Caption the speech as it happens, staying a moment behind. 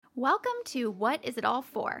Welcome to What Is It All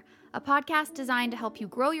For, a podcast designed to help you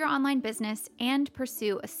grow your online business and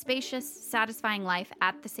pursue a spacious, satisfying life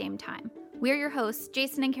at the same time. We're your hosts,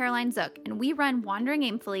 Jason and Caroline Zook, and we run Wandering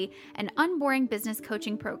Aimfully, an unboring business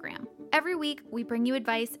coaching program. Every week, we bring you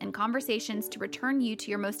advice and conversations to return you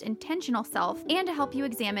to your most intentional self and to help you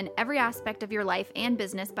examine every aspect of your life and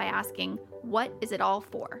business by asking, what is it all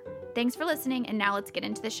for? Thanks for listening, and now let's get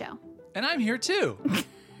into the show. And I'm here too.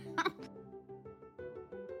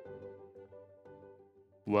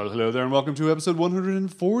 Well, hello there, and welcome to episode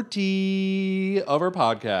 140 of our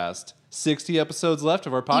podcast. 60 episodes left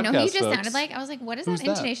of our podcast, You know who you just folks. sounded like? I was like, what does Who's that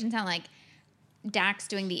that? intonation sound like? Dax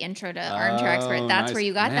doing the intro to Armchair Expert. That's nice. where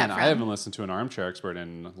you got Man, that from. I haven't listened to an Armchair Expert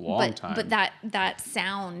in a long time. But that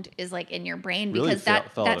sound is like in your brain Really because fell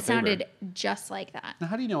out that of favor. sounded just like that. Now,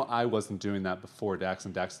 how do you know I wasn't doing that before Dax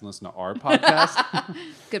and Dax didn't listen to our podcast?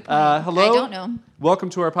 Good point. Hello. I don't know. Welcome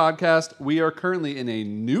to our podcast. We are currently in a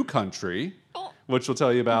new country, which we'll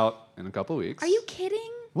tell you about in a couple of weeks. Are you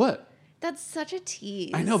kidding? What? That's such a tease.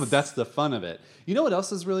 I know, but that's the fun of it. You know what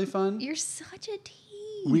else is really fun? You're such a tease.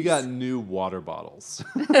 We got new water bottles.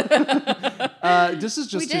 This is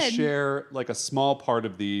just to share like a small part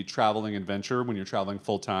of the traveling adventure when you're traveling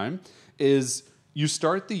full time is you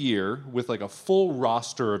start the year with like a full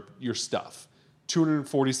roster of your stuff.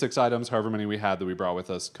 246 items, however many we had that we brought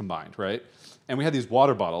with us combined, right? And we had these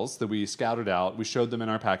water bottles that we scouted out. We showed them in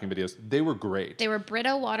our packing videos. They were great. They were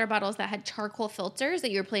Brita water bottles that had charcoal filters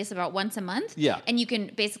that you replace about once a month. Yeah. And you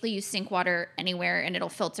can basically use sink water anywhere and it'll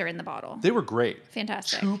filter in the bottle. They were great.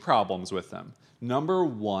 Fantastic. 2 problems with them. Number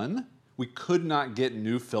 1, we could not get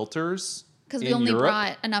new filters Because we in only Europe.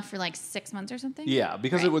 brought enough for like 6 months or something. Yeah,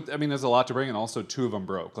 because Right. it would. I mean, there's a lot to bring, and also 2 of them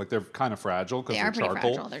broke. Like they're kind of fragile because They they're are pretty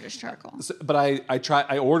charcoal. fragile. They're just charcoal. So, but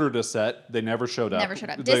I ordered a set. They never showed up. Never showed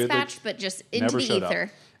up. They Dispatched, but just into never the showed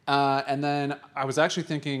ether. up. And then I was actually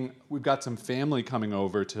thinking we've got some family coming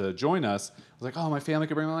over to join us. I was like, oh, my family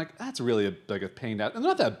could bring them. I'm like, that's really a pain to ask. And they're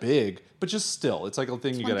not that big, but just still, it's like a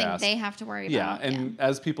thing you One got to thing ask. they have to worry Yeah, about. and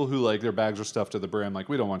as people who like their bags are stuffed to the brim, like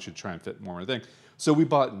we don't want you to try and fit more in a thing. So we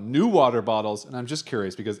bought new water bottles, and I'm just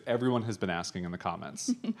curious because everyone has been asking in the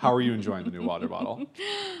comments, how are you enjoying the new water bottle?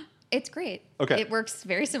 It's great. Okay. It works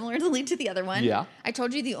very similarly to the other one. Yeah. I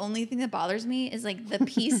told you the only thing that bothers me is like the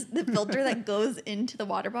piece, the filter that goes into the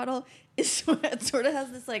water bottle it sort of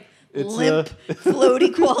has this like It's limp,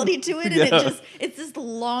 floaty quality to it, and Yeah. it's this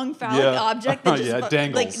long phallic Yeah. object that just Yeah, it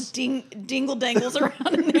dangles. like dingle dangles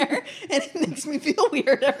around in there, and it makes me feel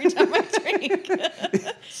weird every time I drink.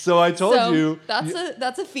 So I told you.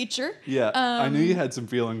 that's a feature. Yeah, I knew you had some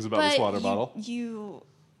feelings about this water bottle. You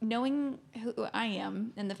knowing who I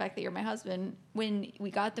am and the fact that you're my husband, when we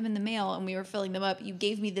got them in the mail and we were filling them up, you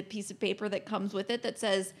gave me the piece of paper that comes with it that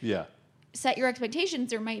says, Yeah. set your expectations.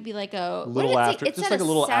 There might be like a Little what did it after- say? It just said like a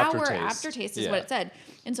little sour aftertaste. is Yeah. what it said.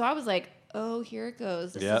 And so I was like, oh, here it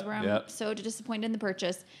goes. This is where I'm so disappointed in the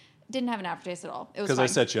purchase. Didn't have an aftertaste at all. It was Because fine. I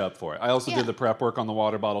set you up for it. I also Yeah. did the prep work on the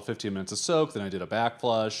water bottle, 15 minutes of soak. Then I did a back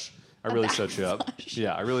flush. I really set you up.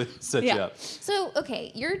 Yeah, I really set you up. So,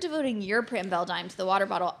 okay, you're devoting your Pramvel dime to the water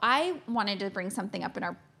bottle. I wanted to bring something up in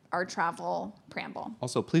our travel preamble.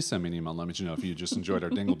 Also, please send me an email and let me know if you just enjoyed our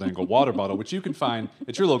Dangle Dangle water bottle, which you can find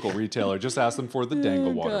at your local retailer. Just ask them for the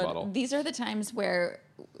Dangle water Good. bottle. These are the times where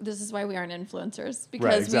this is why we aren't influencers. Because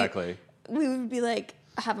Right, exactly. we would be like,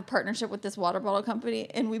 have a partnership with this water bottle company,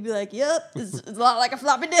 and we'd be like, yep, it's a lot like a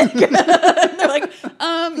floppy dick. And they're like,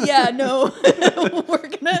 yeah, no,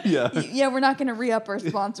 we're not gonna re-up our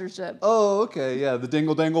sponsorship. Oh, okay. Yeah, the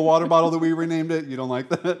Dangle Dangle water bottle that we renamed it. You don't like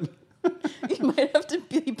that? You might have to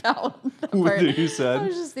beep out that What part. you said? I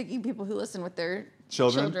was just thinking people who listen with their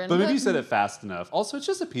Children. But maybe you said it fast enough. Also, it's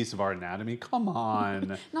just a piece of our anatomy. Come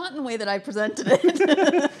on. not in the way that I presented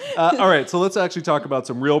it. All right, so let's actually talk about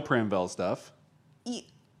some real Pramvel stuff.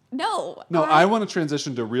 No, I want to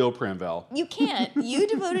transition to real Pramvel. you can't. You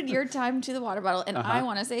devoted your time to the water bottle, and I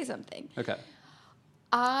want to say something. Okay.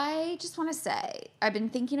 I just want to say, I've been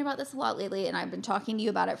thinking about this a lot lately, and I've been talking to you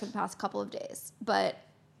about it for the past couple of days. But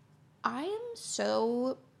I am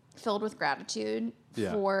so filled with gratitude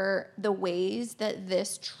for the ways that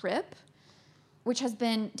this trip, which has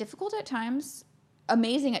been difficult at times,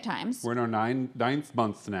 amazing at times. We're in our ninth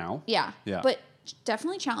month now. Yeah. Yeah. But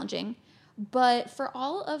definitely challenging. But for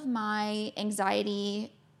all of my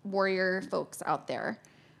anxiety warrior folks out there,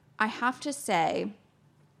 I have to say,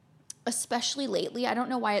 especially lately, I don't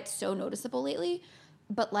know why it's so noticeable lately,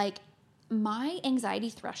 but like my anxiety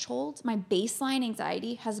threshold, my baseline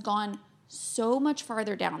anxiety has gone so much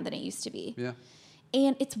farther down than it used to be. Yeah.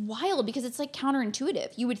 And it's wild because it's like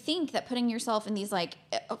counterintuitive. You would think that putting yourself in these like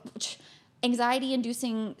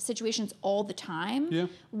anxiety-inducing situations all the time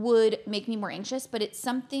would make me more anxious, but it's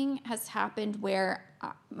something has happened where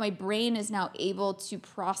my brain is now able to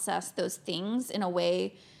process those things in a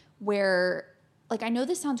way where, like, I know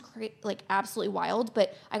this sounds like absolutely wild,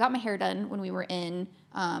 but I got my hair done when we were in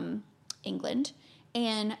England,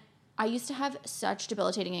 and I used to have such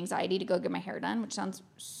debilitating anxiety to go get my hair done, which sounds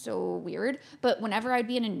so weird. But whenever I'd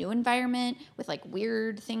be in a new environment with like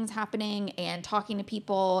weird things happening and talking to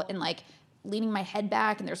people and like leaning my head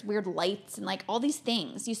back and there's weird lights and like all these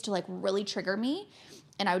things used to like really trigger me.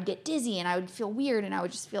 And I would get dizzy and I would feel weird and I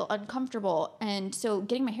would just feel uncomfortable. And so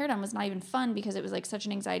getting my hair done was not even fun because it was like such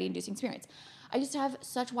an anxiety-inducing experience. I used to have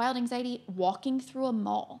such wild anxiety walking through a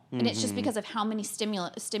mall. And it's just because of how many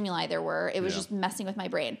stimuli there were. It was just messing with my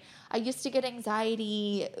brain. I used to get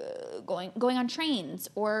anxiety going on trains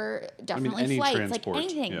or definitely flights. Transport. Like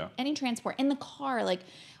anything, any transport. In the car, like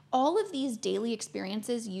all of these daily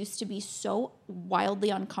experiences used to be so wildly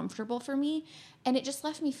uncomfortable for me. And it just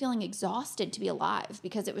left me feeling exhausted to be alive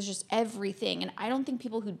because it was just everything. And I don't think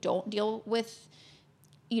people who don't deal with,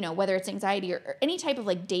 whether it's anxiety or any type of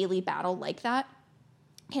like daily battle like that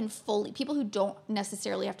people who don't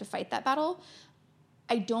necessarily have to fight that battle,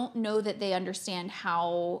 I don't know that they understand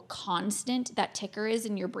how constant that ticker is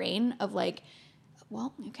in your brain of like,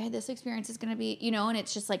 well, okay, this experience is going to be, and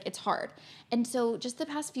it's just like, it's hard. And so just the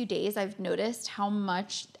past few days, I've noticed how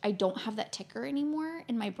much I don't have that ticker anymore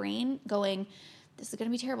in my brain going, this is going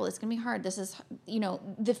to be terrible. This is going to be hard. This is,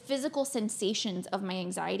 the physical sensations of my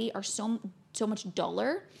anxiety are so much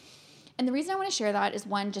duller. And the reason I want to share that is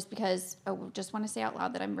one, just because I just want to say out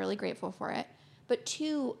loud that I'm really grateful for it. But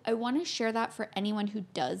two, I want to share that for anyone who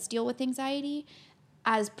does deal with anxiety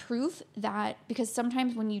as proof that, because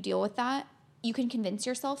sometimes when you deal with that, you can convince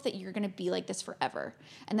yourself that you're going to be like this forever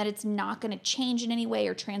and that it's not going to change in any way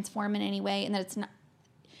or transform in any way. And that it's not,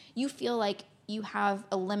 you feel like you have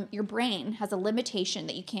your brain has a limitation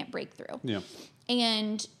that you can't break through. Yeah.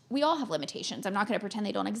 And we all have limitations. I'm not going to pretend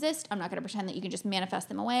they don't exist. I'm not going to pretend that you can just manifest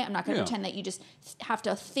them away. I'm not going to pretend that you just have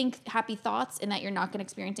to think happy thoughts and that you're not going to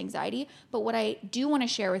experience anxiety. But what I do want to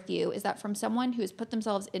share with you is that from someone who has put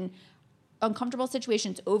themselves in uncomfortable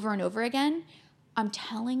situations over and over again, I'm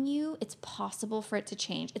telling you, it's possible for it to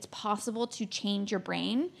change. It's possible to change your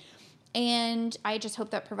brain. And I just hope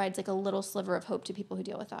that provides like a little sliver of hope to people who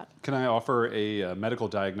deal with that. Can I offer a medical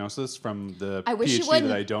diagnosis from the PhD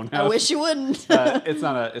that I don't have? I wish you wouldn't. It's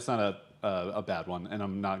not a bad one, and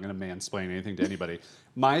I'm not going to mansplain anything to anybody.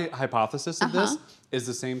 My hypothesis of this is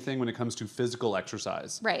the same thing when it comes to physical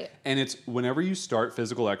exercise. Right. And it's whenever you start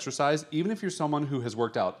physical exercise, even if you're someone who has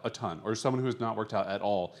worked out a ton or someone who has not worked out at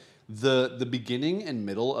all, the beginning and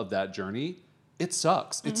middle of that journey, it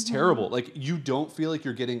sucks. It's terrible. Like, you don't feel like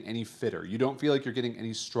you're getting any fitter. You don't feel like you're getting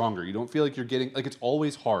any stronger. You don't feel like you're getting, like, it's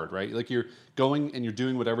always hard, right? Like, you're going and you're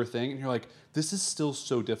doing whatever thing, and you're like, this is still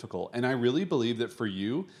so difficult. And I really believe that for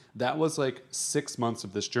you, that was like 6 months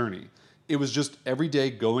of this journey. It was just every day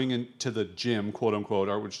going into the gym, quote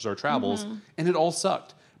unquote, which is our travels, and it all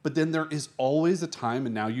sucked. But then there is always a time,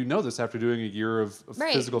 and now you know this after doing a year of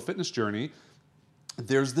physical fitness journey,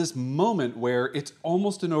 there's this moment where it's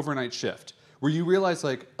almost an overnight shift, where you realize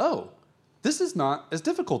like, oh, this is not as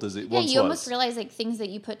difficult as it once was. Yeah, you almost realize like things that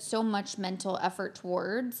you put so much mental effort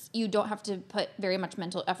towards, you don't have to put very much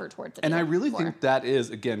mental effort towards it. And I really think that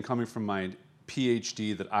is, again, coming from my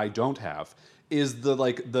PhD that I don't have, is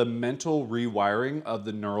the mental rewiring of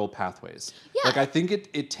the neural pathways. Yeah. Like, I think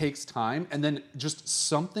it takes time, and then just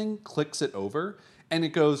something clicks it over, and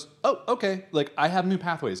it goes, oh, okay, like, I have new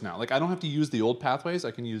pathways now. Like, I don't have to use the old pathways.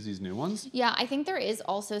 I can use these new ones. Yeah, I think there is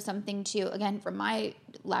also something to, again, from my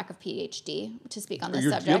lack of PhD, to speak on this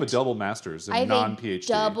subject. You have a double master's in non-PhD.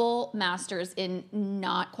 I have a double master's in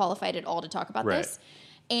not qualified at all to talk about this.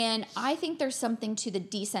 And I think there's something to the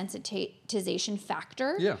desensitization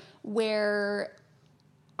factor where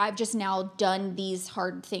I've just now done these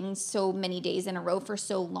hard things so many days in a row for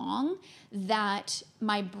so long that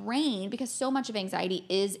my brain, because so much of anxiety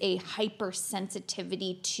is a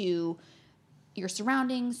hypersensitivity to your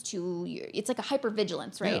surroundings, it's like a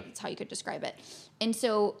hypervigilance, right? That's how you could describe it. And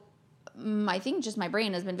so I think just my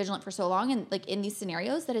brain has been vigilant for so long, and like in these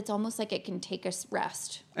scenarios, that it's almost like it can take us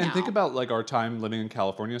rest. And think about like our time living in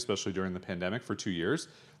California, especially during the pandemic for 2 years.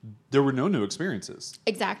 there were no new experiences.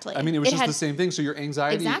 Exactly. I mean, it was the same thing. So your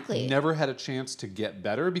anxiety Exactly. never had a chance to get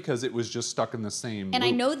better because it was just stuck in the same And loop. I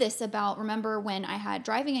know this about, remember when I had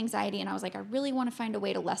driving anxiety and I was like, I really want to find a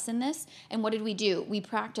way to lessen this. And what did we do? We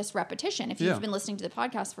practiced repetition. If you've been listening to the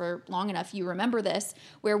podcast for long enough, you remember this,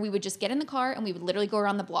 where we would just get in the car and we would literally go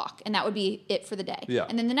around the block. And that would be it for the day. Yeah.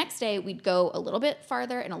 And then the next day we'd go a little bit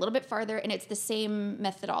farther and a little bit farther. And it's the same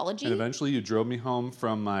methodology. And eventually you drove me home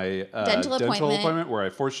from my dental appointment where I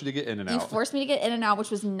forced you to get in and out. You forced me to get in and out, which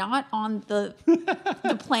was not on the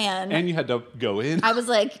plan. And you had to go in. I was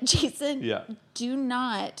like, Jason, Yeah. do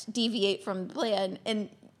not deviate from the plan. And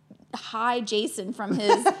Jason from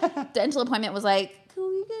his dental appointment was like, can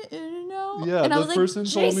we get in and out? Yeah, and I was like, person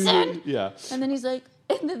told me. Yeah. And then he's like,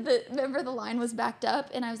 and then remember the line was backed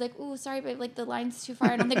up, and I was like, ooh, sorry, babe, like the line's too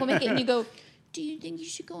far. I don't think we'll make it. And you go, do you think you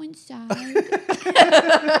should go inside?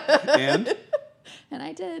 And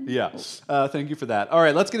I did. Yeah. Thank you for that. All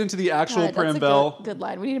right, let's get into the actual preamble. Good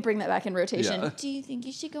line. We need to bring that back in rotation. Yeah. Do you think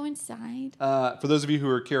you should go inside? For those of you who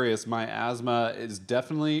are curious, my asthma is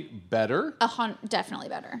definitely better. Definitely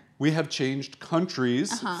better. We have changed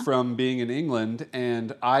countries from being in England,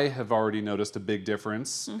 and I have already noticed a big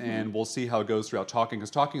difference, and we'll see how it goes throughout talking,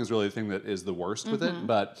 because talking is really the thing that is the worst with it,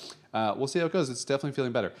 but we'll see how it goes. It's definitely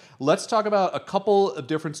feeling better. Let's talk about a couple of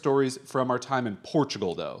different stories from our time in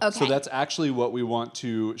Portugal, though. Okay. So that's actually what we want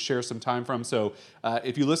to share some time from. So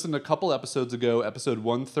if you listened a couple episodes ago, episode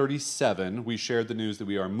 137, we shared the news that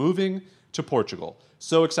we are moving to Portugal.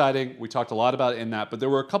 So exciting. We talked a lot about it in that, but there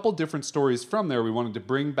were a couple different stories from there we wanted to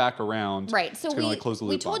bring back around. Right. So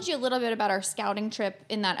we told you a little bit about our scouting trip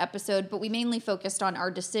in that episode, but we mainly focused on our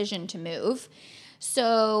decision to move.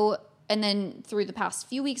 So, and then through the past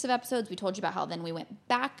few weeks of episodes, we told you about how then we went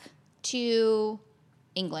back to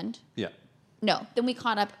England. Yeah. No, then we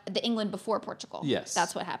caught up the England before Portugal. Yes.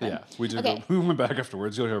 That's what happened. Yeah, we did. Okay. We went back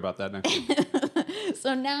afterwards. You'll hear about that next.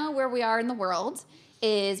 So now where we are in the world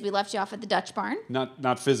is we left you off at the Dutch barn.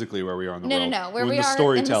 Not physically where we are in the world. No. Where we in the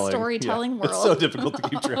are in the storytelling world. It's so difficult to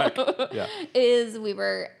keep track. Yeah. Is we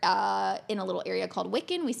were in a little area called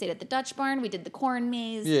Wicken. We stayed at the Dutch barn. We did the corn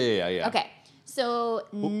maze. Yeah. Okay. So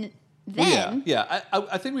then... Yeah.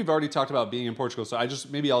 I think we've already talked about being in Portugal, so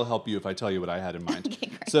maybe I'll help you if I tell you what I had in mind. Okay,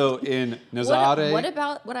 great. So in Nazaré... What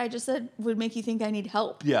about what I just said would make you think I need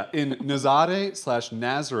help? Yeah, in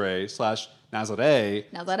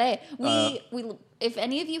Nazaré/Nazaré. We if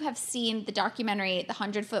any of you have seen the documentary The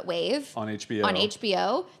 100-Foot Wave on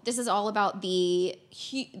HBO, this is all about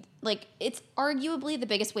it's arguably the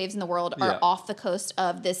biggest waves in the world are off the coast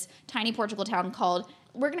of this tiny Portugal town called,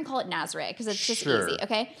 we're going to call it Nazaré because it's just easy,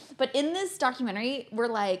 okay? But in this documentary, we're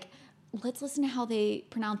like, let's listen to how they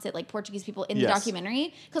pronounce it, like Portuguese people in the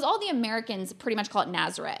documentary. Because all the Americans pretty much call it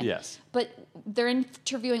Nazaré. Yes. But they're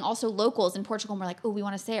interviewing also locals in Portugal, and we're like, oh, we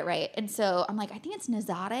want to say it right. And so I'm like, I think it's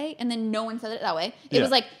Nazaré. And then no one said it that way. It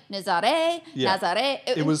was like Nazaré, Nazaré.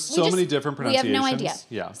 It was so many different pronunciations. We have no idea.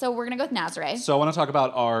 Yeah. So we're going to go with Nazaré. So I want to talk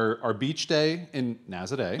about our beach day in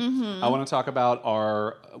Nazaré. I want to talk about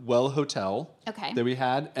our Well Hotel that we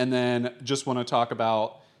had. And then just want to talk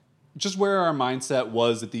about just where our mindset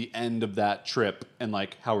was at the end of that trip and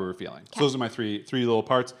like how we were feeling. So those are my three little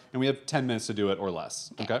parts, and we have 10 minutes to do it or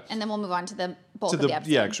less. Okay. And then we'll move on to the bulk of the episode.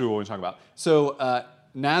 Yeah, actually what we talk about. So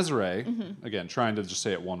Nazaré, again, trying to just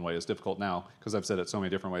say it one way is difficult now because I've said it so many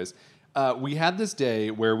different ways. We had this day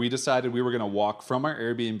where we decided we were going to walk from our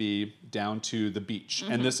Airbnb down to the beach.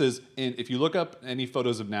 And this is, if you look up any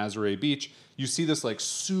photos of Nazaré Beach, you see this like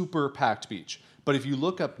super packed beach. But if you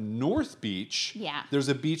look up North Beach, there's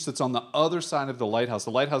a beach that's on the other side of the lighthouse.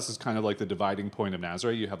 The lighthouse is kind of like the dividing point of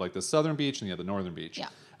Nazaré. You have like the southern beach and you have the northern beach. Yeah.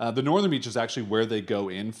 The northern beach is actually where they go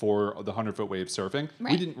in for the 100-foot wave surfing.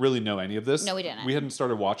 Right. We didn't really know any of this. No, we didn't. We hadn't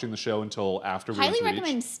started watching the show until after we went to the beach. Highly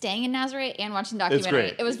recommend staying in Nazaré and watching the documentary.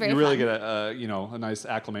 It's great. It was very fun. You really get a nice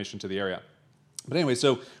acclimation to the area. But anyway,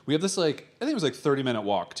 so we have this I think it was 30-minute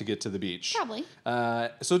walk to get to the beach. Probably.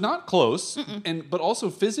 So not close, but also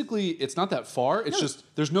physically it's not that far. It's just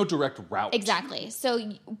there's no direct route. Exactly.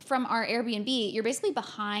 So from our Airbnb, you're basically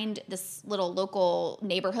behind this little local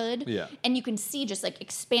neighborhood. Yeah. And you can see just like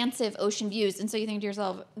expansive ocean views. And so you think to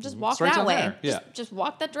yourself, just walk Straight that down way. there. Yeah. Just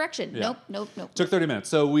walk that direction. Yeah. Nope. Took 30 minutes.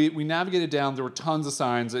 So we navigated down. There were tons of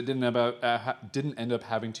signs. It didn't end up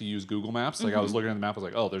having to use Google Maps. Like I was looking at the map, I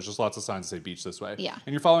was like, oh, there's just lots of signs that say beach this way. Yeah.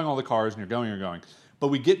 And you're following all the cars and you're going. But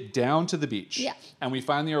we get down to the beach. Yeah. And we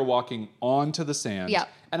finally are walking onto the sand. Yeah.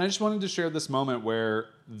 And I just wanted to share this moment where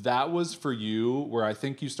that was for you, where I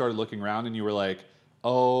think you started looking around and you were like,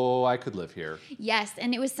 oh, I could live here. Yes,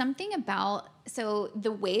 and it was something about, so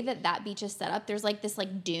the way that beach is set up, there's like this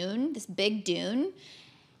dune, this big dune,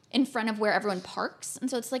 in front of where everyone parks. And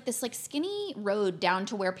so it's like this like skinny road down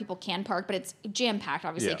to where people can park, but it's jam-packed,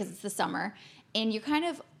 obviously, because it's the summer. And you're kind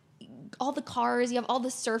of all the cars, you have all the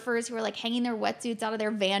surfers who are like hanging their wetsuits out of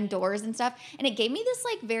their van doors and stuff. And it gave me this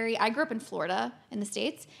like I grew up in Florida in the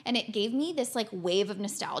States, and it gave me this like wave of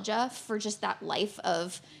nostalgia for just that life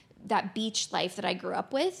of that beach life that I grew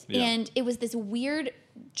up with. Yeah. And it was this weird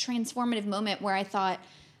transformative moment where I thought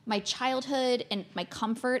my childhood and my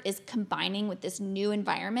comfort is combining with this new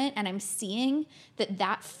environment, and I'm seeing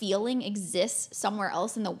that feeling exists somewhere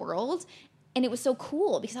else in the world. And it was so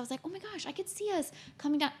cool because I was like, oh my gosh, I could see us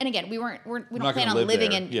coming down. And again, we don't plan on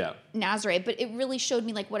living in Nazare, but it really showed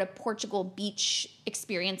me like what a Portugal beach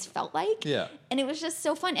experience felt like. Yeah. And it was just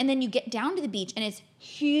so fun. And then you get down to the beach and it's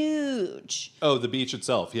huge. Oh, the beach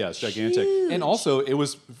itself. Yeah, it's gigantic. Huge. And also it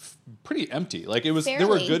was pretty empty. Like it was, Fairly. There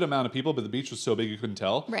were a good amount of people, but the beach was so big you couldn't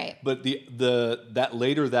tell. Right. But that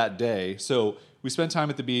later that day, so we spent time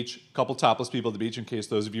at the beach, a couple topless people at the beach, in case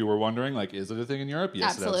those of you were wondering, like, is it a thing in Europe?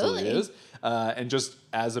 Yes, Absolutely. It absolutely is. And just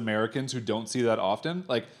as Americans who don't see that often,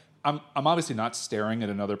 like, I'm obviously not staring at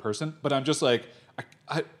another person, but I'm just like,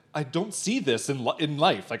 I don't see this in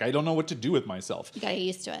life. Like, I don't know what to do with myself. You got to get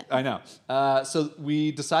used to it. I know. So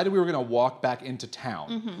we decided we were going to walk back into town.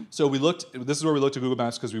 Mm-hmm. So this is where we looked at Google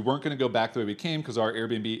Maps because we weren't going to go back the way we came because our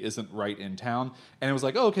Airbnb isn't right in town. And it was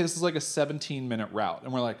like, oh, okay, this is like a 17-minute route.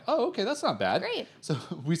 And we're like, oh, okay, that's not bad. Great. So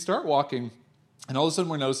we start walking, and all of a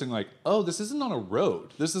sudden we're noticing like, oh, this isn't on a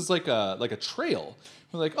road. This is like a trail.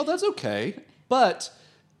 We're like, oh, that's okay. But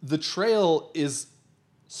the trail is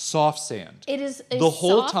soft sand. It is the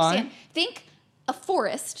whole soft time. Sand. Think a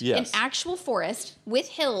forest, yes. An actual forest with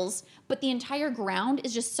hills, but the entire ground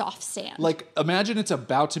is just soft sand. Like, imagine it's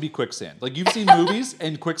about to be quicksand. Like, you've seen movies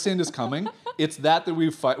and quicksand is coming. It's that we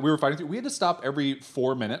were fighting through. We had to stop every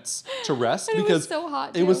 4 minutes to rest and because it was so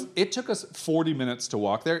hot. Too. It took us 40 minutes to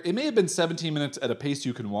walk there. It may have been 17 minutes at a pace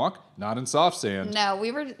you can walk, not in soft sand. No,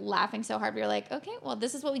 we were laughing so hard. We were like, okay, well,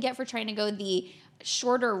 this is what we get for trying to go the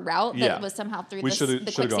shorter route that was somehow through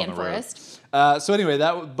the quicksand forest. So anyway,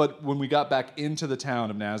 but when we got back into the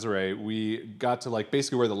town of Nazare, we got to like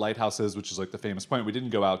basically where the lighthouse is, which is like the famous point. We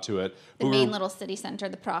didn't go out to it. The main little city center,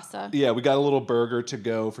 the Praça. Yeah, we got a little burger to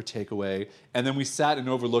go for takeaway, and then we sat and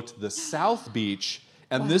overlooked the South Beach.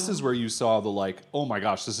 And This is where you saw the like, oh my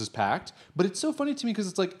gosh, this is packed. But it's so funny to me because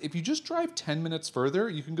it's like, if you just drive 10 minutes further,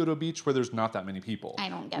 you can go to a beach where there's not that many people. I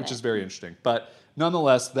don't get it. Which is very interesting. But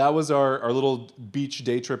nonetheless, that was our little beach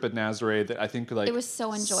day trip at Nazare that I think like... It was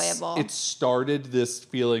so enjoyable. It started this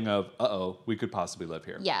feeling of, we could possibly live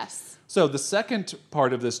here. Yes. So the second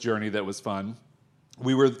part of this journey that was fun,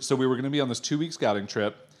 we were going to be on this 2-week scouting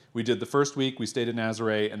trip. We did the first week, we stayed in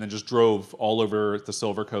Nazare, and then just drove all over the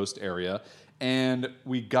Silver Coast area. And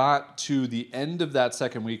we got to the end of that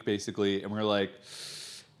second week, basically, and we were like,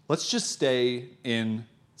 let's just stay in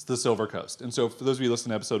the Silver Coast. And so for those of you who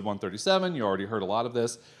listened to episode 137, you already heard a lot of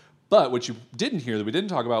this. But what you didn't hear that we didn't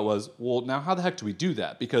talk about was, well, now how the heck do we do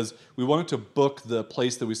that? Because we wanted to book the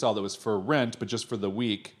place that we saw that was for rent, but just for the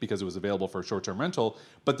week because it was available for a short-term rental.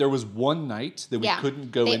 But there was one night that we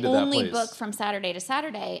couldn't go into that place. They only book from Saturday to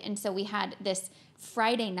Saturday, and so we had this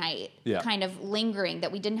Friday night kind of lingering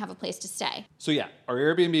that we didn't have a place to stay. So our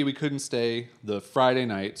Airbnb, we couldn't stay the Friday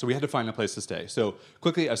night, so we had to find a place to stay. So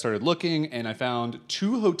quickly I started looking, and I found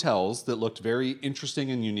 2 hotels that looked very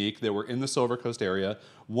interesting and unique that were in the Silver Coast area.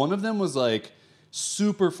 One of them was like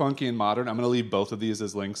super funky and modern. I'm going to leave both of these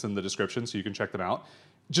as links in the description so you can check them out.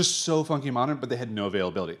 Just so funky and modern, but they had no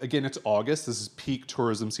availability. Again, it's August. This is peak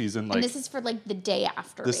tourism season. And this is for like the day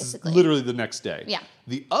after, basically. This is literally the next day. Yeah.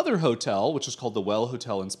 The other hotel, which is called the Well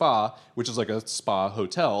Hotel and Spa, which is like a spa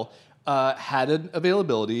hotel, had an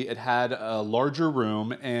availability. It had a larger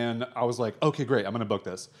room, and I was like, okay, great, I'm going to book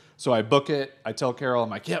this. So I book it. I tell Carol, I'm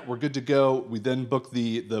like, yeah, we're good to go. We then book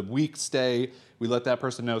the week stay. We let that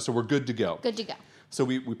person know, so we're good to go. Good to go. So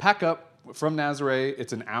we pack up from Nazare.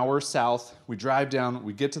 It's an hour south. We drive down.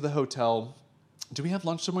 We get to the hotel. Do we have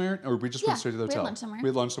lunch somewhere, or we just went straight to the hotel? We had lunch somewhere. We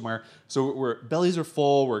had lunch somewhere. So we're bellies are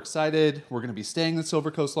full. We're excited. We're going to be staying in the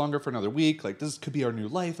Silver Coast longer for another week. Like, this could be our new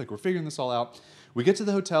life. Like, we're figuring this all out. We get to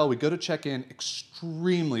the hotel. We go to check in.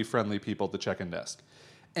 Extremely friendly people at the check-in desk.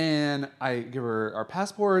 And I give her our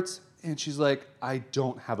passports, and she's like, I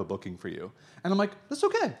don't have a booking for you. And I'm like, that's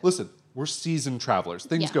okay. Listen, we're seasoned travelers.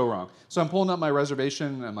 Things go wrong. So I'm pulling up my reservation,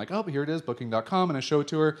 and I'm like, oh, here it is, booking.com, and I show it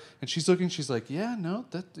to her, and she's looking, she's like,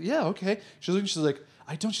 okay. She's looking, she's like,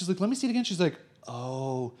 she's like, let me see it again. She's like,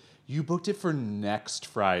 oh, you booked it for next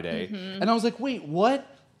Friday. Mm-hmm. And I was like, wait,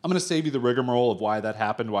 what? I'm going to save you the rigmarole of why that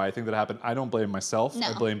happened, why I think that happened. I don't blame myself. No.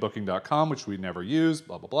 I blame booking.com, which we never use,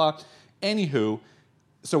 blah, blah, blah. Anywho,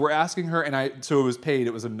 So we're asking her, so it was paid.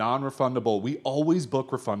 It was a non-refundable. We always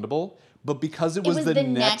book refundable, but because it was the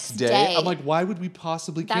next day, I'm like, why would we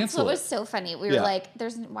possibly cancel it? That's what was so funny. We were like,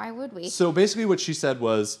 why would we? So basically what she said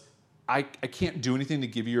was, I can't do anything to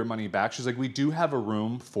give you your money back. She's like, we do have a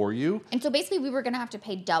room for you. And so basically we were going to have to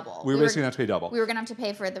pay double. We were basically going to have to pay double. We were going to have to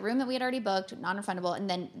pay for the room that we had already booked, non-refundable, and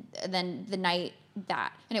then the night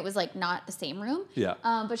that. And it was like not the same room. Yeah.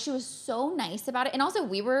 But she was so nice about it. And also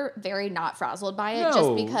we were very not frazzled by it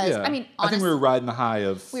just because, I mean, honestly, I think we were riding the high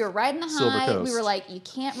of We were riding the Silver high. Coast. We were like, you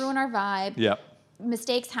can't ruin our vibe. Yeah.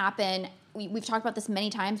 Mistakes happen. We've talked about this many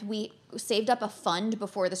times. We saved up a fund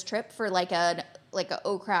before this trip for like a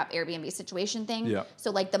oh crap Airbnb situation thing. Yeah.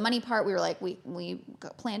 So like the money part, we were like, we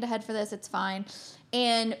planned ahead for this. It's fine.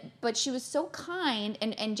 But she was so kind.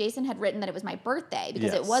 And Jason had written that it was my birthday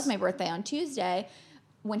because it was my birthday on Tuesday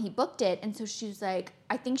when he booked it. And so she was like,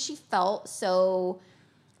 I think she felt so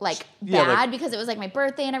like bad because it was like my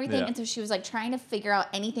birthday and everything. Yeah. And so she was like trying to figure out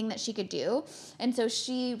anything that she could do. And so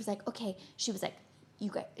she was like, okay, she was like,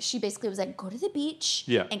 she basically was like, go to the beach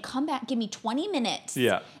and come back, give me 20 minutes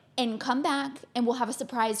and come back and we'll have a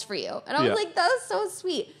surprise for you. And I was like, that's so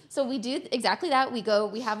sweet. So we do exactly that.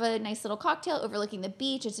 We have a nice little cocktail overlooking the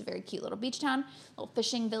beach. It's a very cute little beach town, little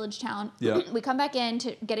fishing village town. Yeah. We come back in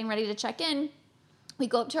to getting ready to check in. We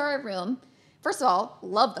go up to our room. First of all,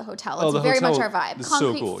 love the hotel. It's very much our vibe.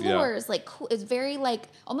 Concrete floors, like cool. It's very like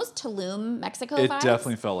almost Tulum, Mexico vibes. It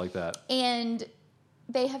definitely felt like that. And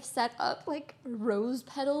they have set up like rose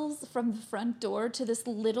petals from the front door to this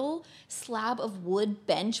little slab of wood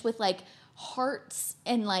bench with like hearts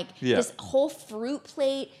and like this whole fruit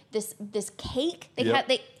plate, this cake. They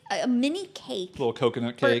had a mini cake. Little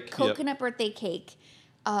coconut cake. Coconut birthday cake.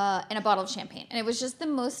 And a bottle of champagne. And it was just the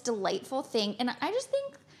most delightful thing. And I just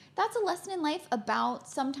think that's a lesson in life about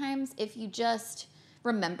sometimes if you just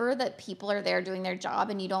remember that people are there doing their job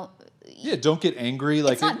and you don't... Yeah, don't get angry.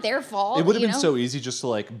 Like it's not their fault. It would have been so easy just to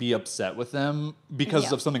like be upset with them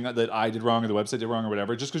because of something that I did wrong or the website did wrong or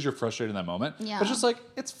whatever, just because you're frustrated in that moment. Yeah. But just like,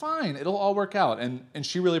 it's fine. It'll all work out. And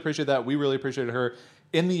she really appreciated that. We really appreciated her.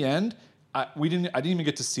 In the end, I didn't even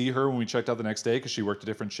get to see her when we checked out the next day because she worked a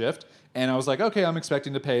different shift. And I was like, okay, I'm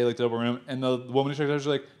expecting to pay like the double room. And the woman who checked out, was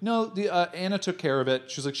like, no, Anna took care of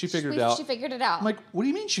it. She's like, she figured it out. She figured it out. I'm like, what do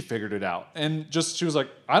you mean she figured it out? And she was like,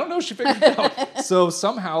 I don't know, she figured it out. So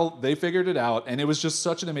somehow they figured it out. And it was just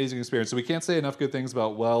such an amazing experience. So we can't say enough good things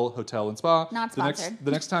about Well Hotel and Spa. Not sponsored.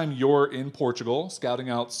 The next time you're in Portugal, scouting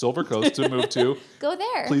out Silver Coast to move to, go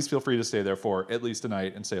there. Please feel free to stay there for at least a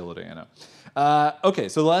night and say hello to Anna. Okay,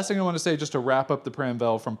 so the last thing I want to say, just to wrap up the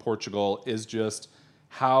Pramvel from Portugal, is just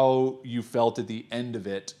how you felt at the end of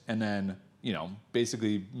it, and then,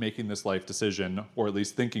 basically making this life decision, or at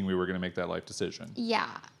least thinking we were going to make that life decision. Yeah.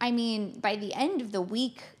 I mean, by the end of the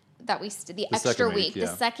week that the extra week, the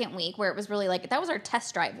second week, where it was really like, that was our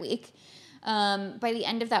test drive week. By the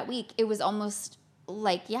end of that week, it was almost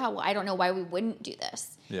like, I don't know why we wouldn't do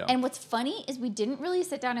this. Yeah. And what's funny is we didn't really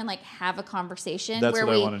sit down and like have a conversation. That's what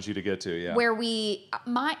I wanted you to get to, yeah. Where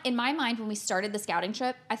in my mind, when we started the scouting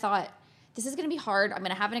trip, I thought, this is going to be hard. I'm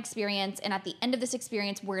going to have an experience. And at the end of this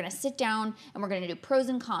experience, we're going to sit down and we're going to do pros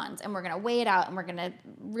and cons and we're going to weigh it out and we're going to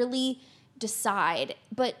really decide.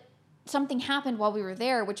 But something happened while we were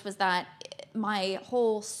there, which was that my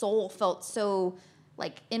whole soul felt so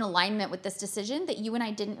like in alignment with this decision that you and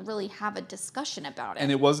I didn't really have a discussion about it.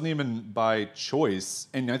 And it wasn't even by choice.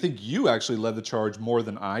 And I think you actually led the charge more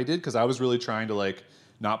than I did, because I was really trying to like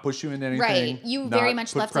not push you into anything. Right. You very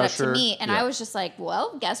much left pressure. It up to me. And I was just like,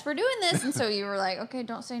 well, guess we're doing this. And so you were like, okay,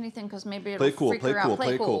 don't say anything because maybe it'll freak her out.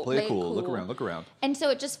 Play cool. Look around. And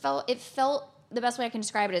so it felt, the best way I can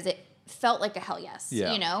describe it is it felt like a hell yes,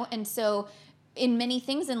 And so in many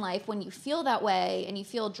things in life, when you feel that way and you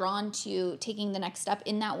feel drawn to taking the next step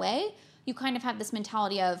in that way, you kind of have this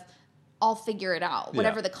mentality of, I'll figure it out.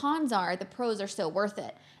 Whatever the cons are, the pros are still worth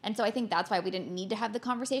it. And so I think that's why we didn't need to have the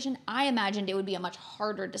conversation. I imagined it would be a much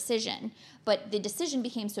harder decision, but the decision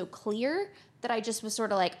became so clear that I just was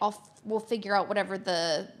sort of like, we'll figure out whatever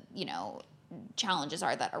the, challenges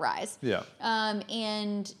are that arise. Yeah.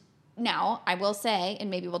 And now I will say, and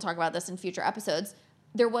maybe we'll talk about this in future episodes,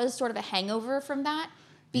 there was sort of a hangover from that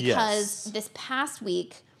because this past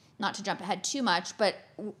week, not to jump ahead too much, but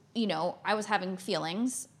I was having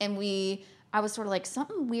feelings and I was sort of like,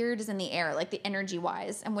 something weird is in the air, like the energy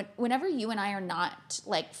wise. And whenever you and I are not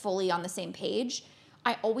like fully on the same page,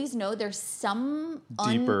 I always know there's some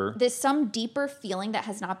deeper feeling that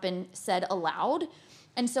has not been said aloud.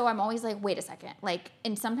 And so I'm always like, wait a second. Like,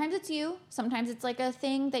 and sometimes it's you. Sometimes it's like a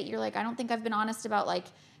thing that you're like, I don't think I've been honest about like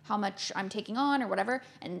how much I'm taking on or whatever.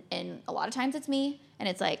 And a lot of times it's me. And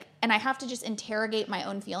it's like, and I have to just interrogate my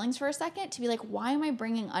own feelings for a second to be like, why am I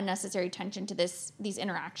bringing unnecessary tension to these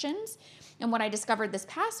interactions? And what I discovered this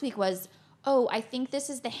past week was, oh, I think this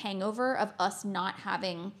is the hangover of us not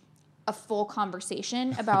having a full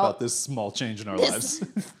conversation about this small change in our lives.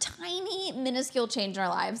 Tiny, minuscule change in our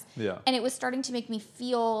lives. Yeah. And it was starting to make me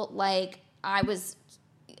feel like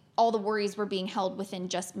all the worries were being held within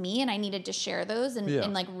just me, and I needed to share those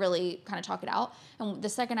and like really kind of talk it out. And the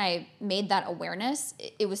second I made that awareness,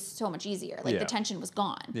 it was so much easier. Like the tension was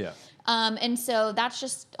gone. Yeah. And so that's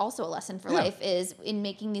just also a lesson for life, is in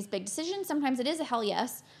making these big decisions. Sometimes it is a hell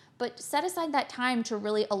yes, but set aside that time to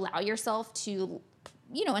really allow yourself to,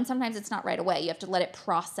 and sometimes it's not right away. You have to let it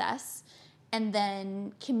process and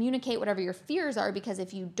then communicate whatever your fears are, because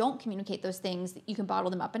if you don't communicate those things, you can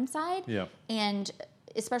bottle them up inside. Yeah. And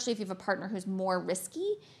especially if you have a partner who's more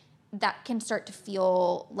risky, that can start to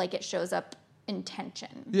feel like it shows up in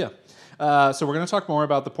tension. Yeah. So we're going to talk more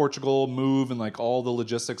about the Portugal move and like all the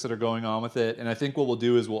logistics that are going on with it. And I think what we'll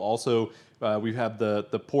do is we'll also, we have the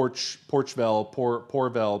Porchvel,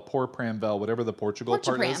 Porpramvel, whatever the Portugal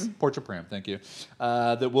part is. Portapram, thank you.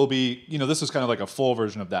 That will be, this is kind of like a full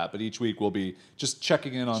version of that, but each week we'll be just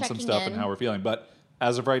checking in on some stuff and how we're feeling. But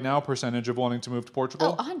as of right now, percentage of wanting to move to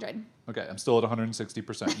Portugal? 100. Okay, I'm still at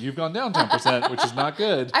 160%. You've gone down 10%, which is not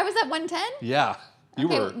good. I was at 110? Yeah.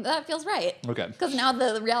 That feels right. Okay. Because now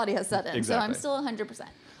the reality has set in. Exactly. So I'm still 100%.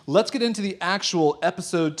 Let's get into the actual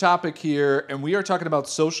episode topic here. And we are talking about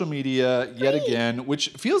social media yet again, which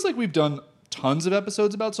feels like we've done tons of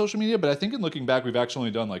episodes about social media, but I think in looking back, we've actually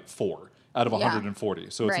only done like 4 out of 140.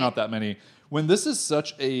 So it's not that many. When this is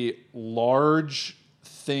such a large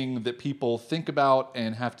thing that people think about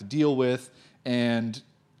and have to deal with, and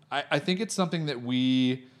I think it's something that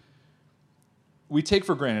we take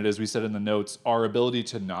for granted, as we said in the notes, our ability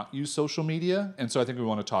to not use social media. And so I think we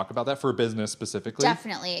want to talk about that for business specifically.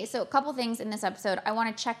 Definitely. So a couple things in this episode. I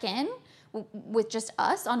want to check in with just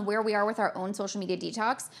us on where we are with our own social media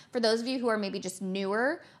detox. For those of you who are maybe just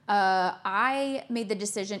newer, I made the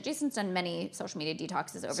decision. Jason's done many social media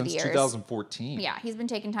detoxes over the years. Since 2014. Yeah, he's been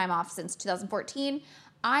taking time off since 2014.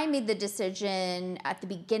 I made the decision at the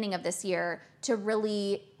beginning of this year to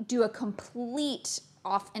really do a complete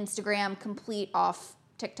off Instagram, complete off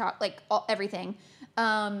TikTok, like everything,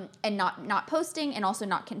 and not posting and also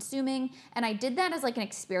not consuming. And I did that as like an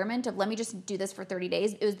experiment of let me just do this for 30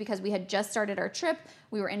 days. It was because we had just started our trip.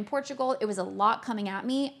 We were in Portugal. It was a lot coming at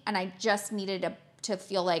me, and I just needed to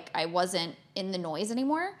feel like I wasn't in the noise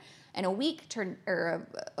anymore. And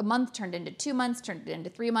a month turned into 2 months, turned into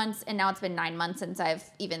 3 months, and now it's been 9 months since I've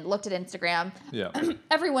even looked at Instagram. Yeah.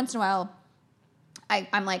 Every once in a while,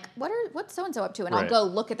 I'm like, what's so-and-so up to? And I'll go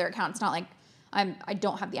look at their account. It's not like I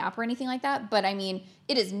don't have the app or anything like that, but I mean,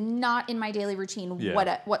 it is not in my daily routine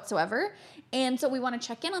whatsoever. And so we want to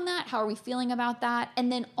check in on that. How are we feeling about that? And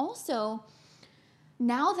then also,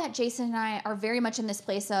 now that Jason and I are very much in this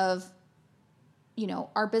place of,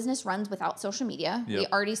 our business runs without social media. Yep. We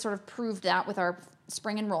already sort of proved that with our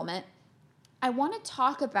spring enrollment. I want to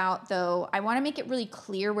talk about, though, I want to make it really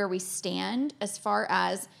clear where we stand as far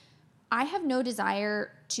as I have no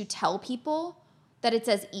desire to tell people that it's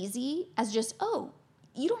as easy as just,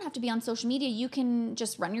 you don't have to be on social media. You can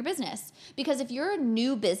just run your business. Because if you're a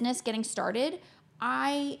new business getting started,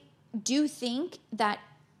 I do think that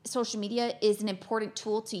social media is an important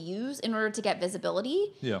tool to use in order to get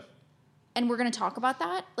visibility. Yeah. And we're going to talk about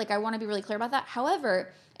that. Like, I want to be really clear about that.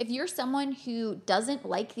 However, if you're someone who doesn't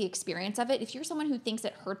like the experience of it, if you're someone who thinks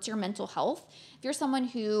it hurts your mental health, if you're someone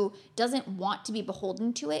who doesn't want to be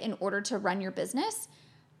beholden to it in order to run your business,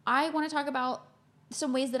 I want to talk about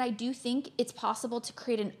some ways that I do think it's possible to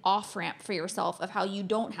create an off-ramp for yourself of how you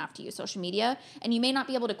don't have to use social media. And you may not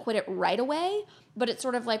be able to quit it right away, but it's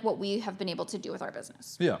sort of like what we have been able to do with our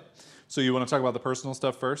business. Yeah. So you want to talk about the personal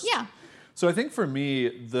stuff first? Yeah. So I think for me,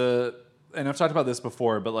 and I've talked about this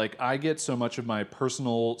before, but like I get so much of my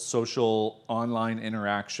personal, social, online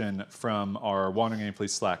interaction from our Wandering Aimfully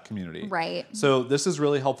Slack community. Right. So this is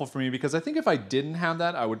really helpful for me because I think if I didn't have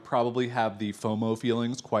that, I would probably have the FOMO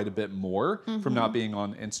feelings quite a bit more from not being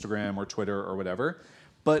on Instagram or Twitter or whatever.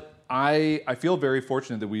 But I feel very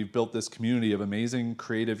fortunate that we've built this community of amazing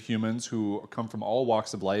creative humans who come from all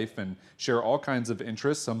walks of life and share all kinds of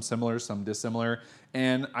interests, some similar, some dissimilar.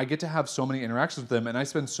 And I get to have so many interactions with them, and I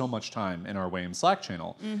spend so much time in our WAIM Slack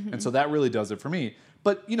channel. And so that really does it for me.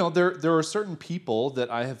 But, there are certain people that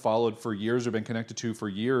I have followed for years or been connected to for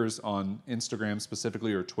years on Instagram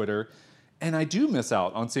specifically or Twitter. And I do miss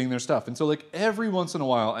out on seeing their stuff. And so like every once in a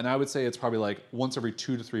while, and I would say it's probably like once every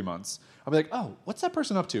 2 to 3 months, I'll be like, oh, what's that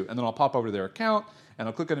person up to? And then I'll pop over to their account and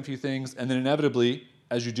I'll click on a few things. And then inevitably,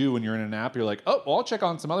 as you do when you're in an app, you're like, oh, well, I'll check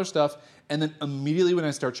on some other stuff. And then immediately when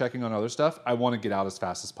I start checking on other stuff, I want to get out as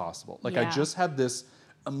fast as possible. Like I just have this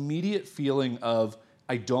immediate feeling of,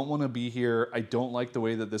 I don't want to be here. I don't like the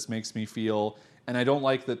way that this makes me feel. And I don't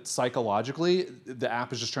like that psychologically, the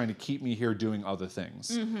app is just trying to keep me here doing other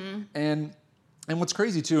things. Mm-hmm. And what's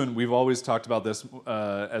crazy too, and we've always talked about this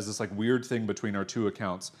as this like weird thing between our two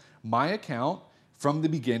accounts. My account from the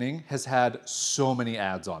beginning has had so many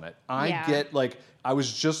ads on it. I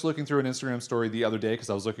was just looking through an Instagram story the other day because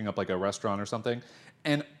I was looking up like a restaurant or something.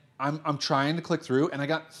 And I'm trying to click through and I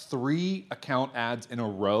got 3 account ads in a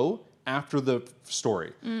row after the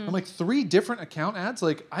story. I'm like, 3 different account ads?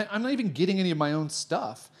 Like, I'm not even getting any of my own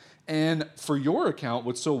stuff. And for your account,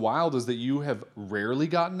 what's so wild is that you have rarely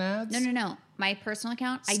gotten ads. No. My personal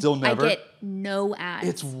account, Still never? I get no ads.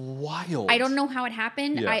 It's wild. I don't know how it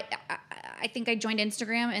happened. Yeah. I think I joined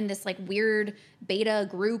Instagram in this like weird beta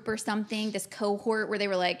group or something, this cohort where they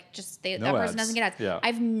were like, that person doesn't get ads. Yeah.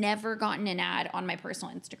 I've never gotten an ad on my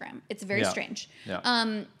personal Instagram. It's very strange.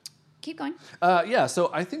 Yeah. Keep going.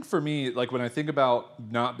 So I think for me, like when I think about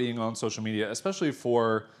not being on social media, especially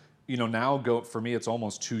for, for me, it's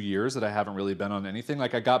almost 2 years that I haven't really been on anything.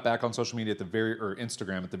 Like I got back on social media or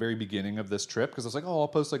Instagram at the very beginning of this trip because I was like, oh, I'll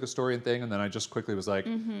post like a story and thing. And then I just quickly was like, I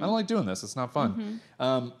don't like doing this. It's not fun.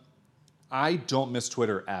 I don't miss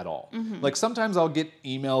Twitter at all. Like sometimes I'll get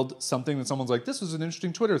emailed something that someone's like, this was an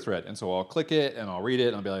interesting Twitter thread. And so I'll click it and I'll read it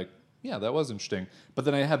and I'll be like, yeah, that was interesting. But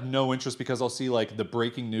then I have no interest because I'll see like the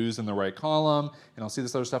breaking news in the right column and I'll see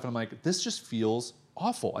this other stuff and I'm like, this just feels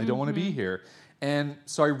awful. I don't want to be here. And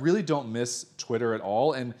so I really don't miss Twitter at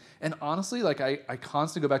all. And honestly, like I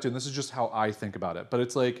constantly go back to, and this is just how I think about it, but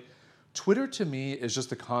it's like Twitter to me is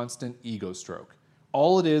just a constant ego stroke.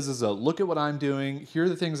 All it is a look at what I'm doing, here are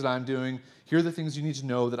the things that I'm doing, here are the things you need to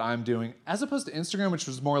know that I'm doing, as opposed to Instagram, which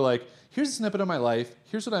was more like, here's a snippet of my life,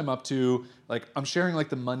 here's what I'm up to, like I'm sharing like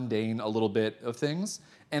the mundane a little bit of things,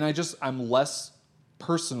 and I'm less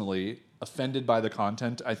personally offended by the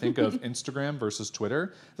content, I think, of Instagram versus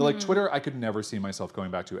Twitter. Like Twitter, I could never see myself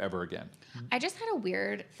going back to ever again. I just had a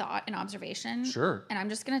weird thought and observation. Sure. And I'm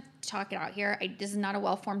just going to talk it out here. This is not a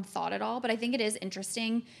well-formed thought at all, but I think it is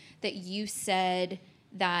interesting that you said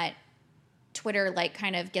that Twitter like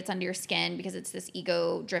kind of gets under your skin because it's this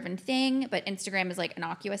ego-driven thing, but Instagram is like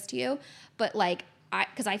innocuous to you. But like,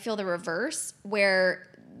 because I feel the reverse,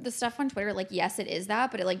 where the stuff on Twitter, like, yes, it is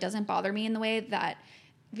that, but it like doesn't bother me in the way that,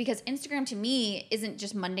 because Instagram to me isn't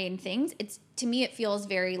just mundane things. To me, it feels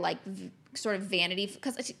very like sort of vanity.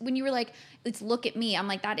 Because when you were like, it's look at me, I'm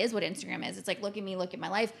like, that is what Instagram is. It's like, look at me, look at my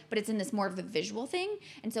life. But it's in this more of a visual thing.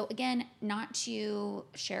 And so again, not to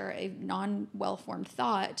share a non-well-formed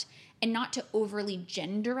thought and not to overly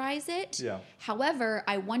genderize it. Yeah. However,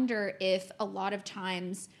 I wonder if a lot of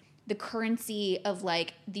times the currency of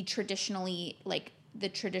like the traditional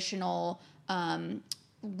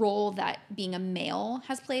role that being a male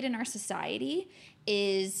has played in our society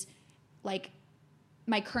is like,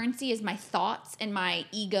 my currency is my thoughts and my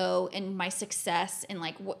ego and my success and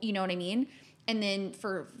like what, you know what I mean? And then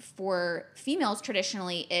for females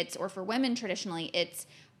traditionally or for women traditionally, it's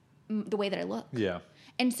the way that I look. Yeah.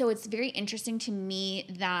 And so it's very interesting to me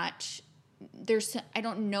that I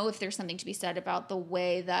don't know if there's something to be said about the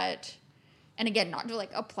way that, and again, not to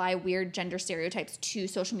like apply weird gender stereotypes to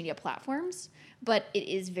social media platforms, but it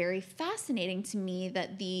is very fascinating to me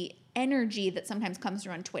that the energy that sometimes comes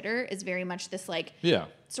through on Twitter is very much this like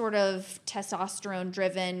sort of testosterone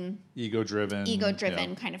driven, ego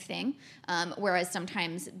driven kind of thing. Whereas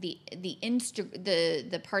sometimes the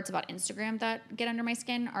parts about Instagram that get under my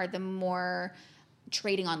skin are the more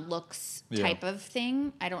trading on looks type of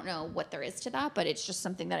thing. I don't know what there is to that, but it's just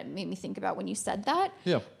something that it made me think about when you said that.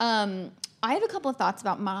 Yeah. I have a couple of thoughts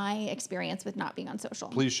about my experience with not being on social.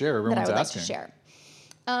 Please share. Everyone's asking. That I would like to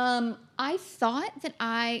share. I thought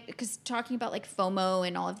that because talking about like FOMO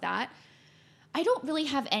and all of that, I don't really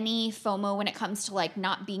have any FOMO when it comes to like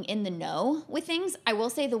not being in the know with things. I will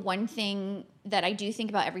say the one thing that I do think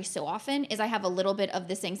about every so often is I have a little bit of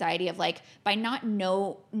this anxiety of like, by not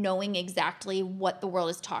knowing exactly what the world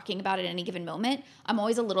is talking about at any given moment, I'm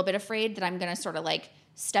always a little bit afraid that I'm going to sort of like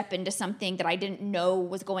step into something that I didn't know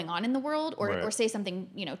was going on in the world or say something,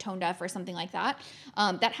 tone deaf or something like that.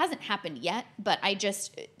 That hasn't happened yet, but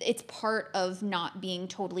it's part of not being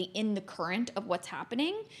totally in the current of what's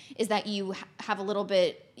happening is that you have a little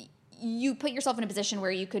bit, you put yourself in a position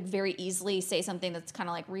where you could very easily say something that's kind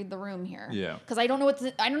of like read the room here. Yeah. Because I don't know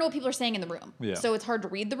what people are saying in the room. Yeah. So it's hard to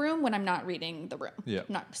read the room when I'm not reading the room. Yeah. I'm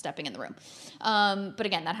not stepping in the room. But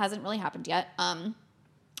again, that hasn't really happened yet.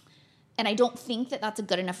 And I don't think that that's a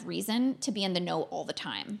good enough reason to be in the know all the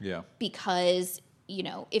time. Yeah. Because, you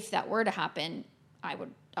know, if that were to happen, I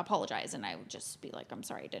would apologize and I would just be like, I'm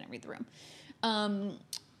sorry, I didn't read the room.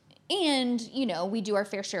 And, you know, we do our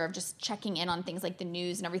fair share of just checking in on things like the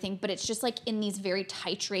news and everything, but it's just like in these very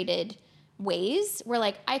titrated ways where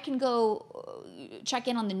like I can go check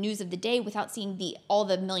in on the news of the day without seeing all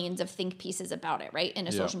the millions of think pieces about it, right? In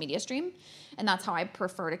a social media stream. And that's how I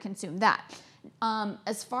prefer to consume that.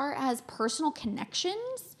 As far as personal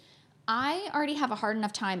connections, I already have a hard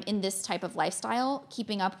enough time in this type of lifestyle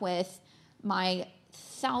keeping up with my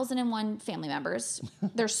 1,001 family members.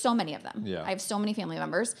 There's so many of them. Yeah. I have so many family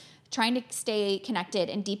members. Trying to stay connected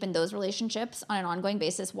and deepen those relationships on an ongoing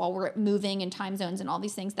basis while we're moving in time zones and all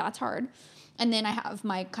these things, that's hard. And then I have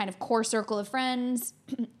my kind of core circle of friends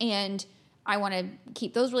and I want to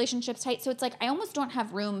keep those relationships tight. So it's like I almost don't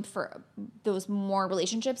have room for those more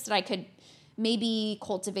relationships that I could maybe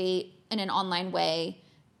cultivate in an online way,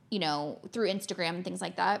 you know, through Instagram and things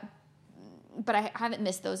like that. But I haven't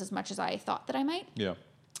missed those as much as I thought that I might. Yeah.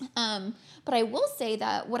 But I will say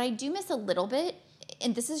that what I do miss a little bit,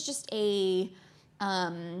 and this is just a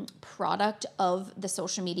product of the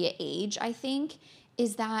social media age, I think,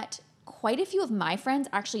 is that quite a few of my friends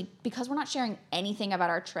actually, because we're not sharing anything about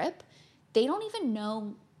our trip, they don't even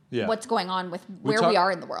know what's going on with where we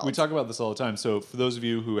are in the world. We talk about this all the time. So for those of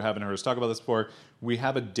you who haven't heard us talk about this before, we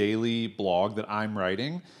have a daily blog that I'm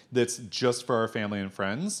writing that's just for our family and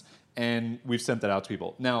friends. And we've sent that out to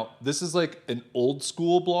people. Now, this is like an old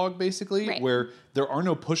school blog, basically, right, where there are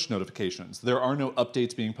no push notifications. There are no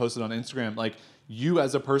updates being posted on Instagram. Like, you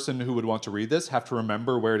as a person who would want to read this have to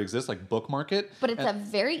remember where it exists, like bookmark it. But it's a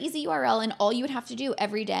very easy URL, and all you would have to do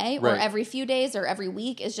every day or every few days or every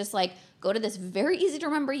week is just like go to this very easy to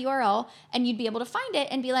remember URL, and you'd be able to find it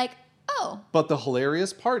and be like, oh. But the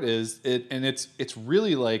hilarious part is, it's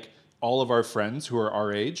really like all of our friends who are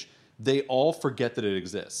our age, they all forget that it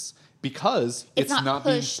exists because it's not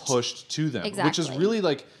being pushed to them. Exactly. Which is really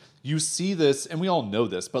like, you see this, and we all know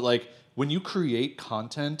this, but like when you create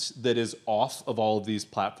content that is off of all of these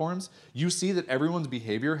platforms, you see that everyone's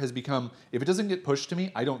behavior has become, if it doesn't get pushed to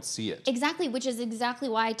me, I don't see it. Exactly, which is exactly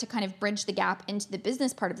why, to kind of bridge the gap into the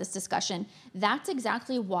business part of this discussion, that's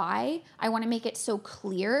exactly why I want to make it so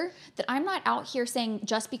clear that I'm not out here saying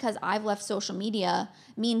just because I've left social media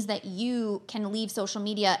means that you can leave social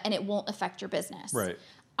media and it won't affect your business. Right.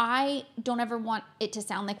 I don't ever want it to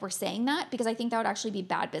sound like we're saying that, because I think that would actually be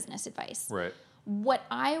bad business advice. Right. What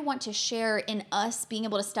I want to share in us being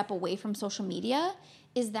able to step away from social media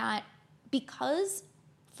is that because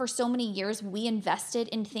for so many years we invested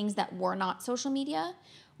in things that were not social media,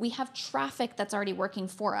 we have traffic that's already working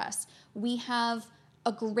for us. We have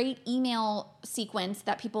a great email sequence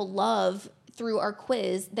that people love through our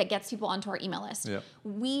quiz that gets people onto our email list. Yep.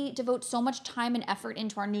 We devote so much time and effort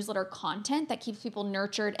into our newsletter content that keeps people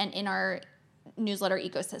nurtured and in our newsletter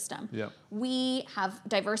ecosystem. Yep. We have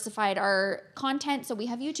diversified our content, so we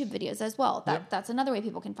have YouTube videos as well. That's another way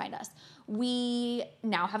people can find us. We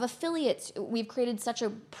now have affiliates. We've created such a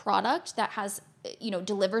product that has,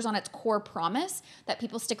 delivers on its core promise that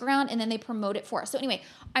people stick around and then they promote it for us. So anyway,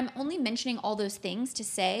 I'm only mentioning all those things to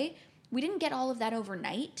say we didn't get all of that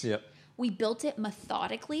overnight. Yep. We built it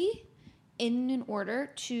methodically in an order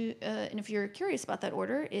to, and if you're curious about that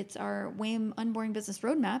order, it's our WAIM Unboring Business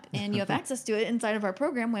Roadmap, and you have access to it inside of our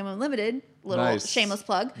program, WAIM Unlimited, little shameless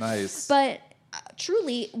plug. Nice. But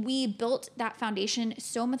truly, we built that foundation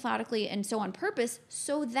so methodically and so on purpose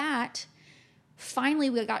so that finally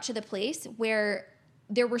we got to the place where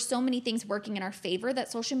there were so many things working in our favor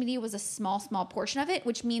that social media was a small portion of it,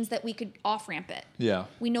 which means that we could off-ramp it. Yeah.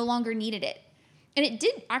 We no longer needed it. And it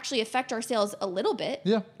did actually affect our sales a little bit.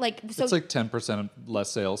 Yeah. So it's like 10%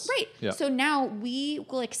 less sales. Right. Yeah. So now we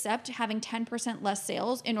will accept having 10% less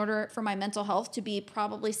sales in order for my mental health to be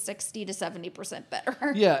probably 60 to 70%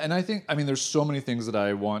 better. Yeah. And I think, there's so many things that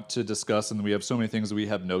I want to discuss, and we have so many things that we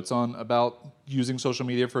have notes on about using social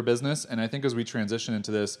media for business. And I think as we transition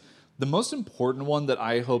into this, the most important one that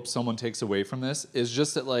I hope someone takes away from this is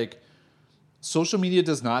just that, social media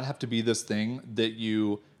does not have to be this thing that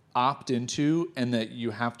you opt into and that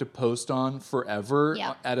you have to post on forever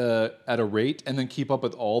at a rate and then keep up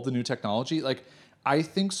with all the new technology. I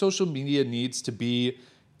think social media needs to be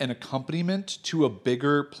an accompaniment to a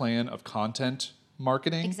bigger plan of content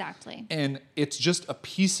marketing. Exactly. And it's just a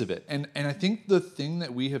piece of it. And I think the thing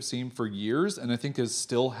that we have seen for years, and I think is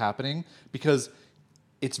still happening, because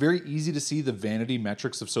it's very easy to see the vanity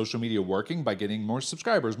metrics of social media working by getting more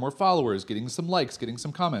subscribers, more followers, getting some likes, getting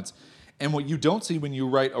some comments. And what you don't see when you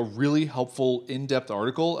write a really helpful, in-depth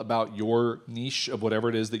article about your niche of whatever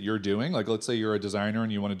it is that you're doing, like let's say you're a designer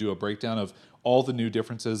and you want to do a breakdown of all the new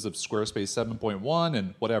differences of Squarespace 7.1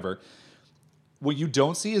 and whatever, what you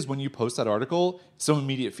don't see is when you post that article, some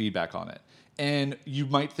immediate feedback on it. And you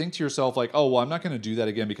might think to yourself like, oh, well, I'm not going to do that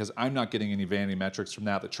again because I'm not getting any vanity metrics from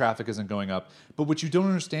that. The traffic isn't going up. But what you don't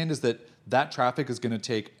understand is that that traffic is going to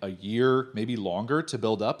take a year, maybe longer to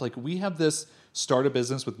build up. Like we have this Start a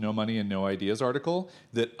Business with No Money and No Ideas article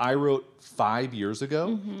that I wrote 5 years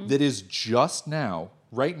ago that is just now,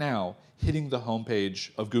 right now, hitting the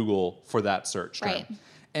homepage of Google for that search term. Right.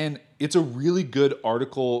 And it's a really good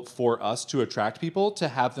article for us to attract people, to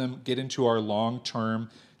have them get into our long-term,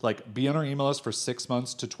 like be on our email list for 6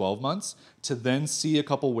 months to 12 months, to then see a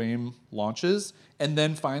couple WAIM launches, and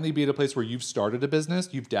then finally be at a place where you've started a business,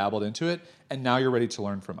 you've dabbled into it, and now you're ready to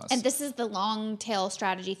learn from us. And this is the long tail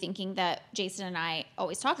strategy thinking that Jason and I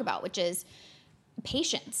always talk about, which is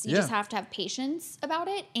patience. You just have to have patience about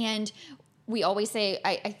it. And we always say,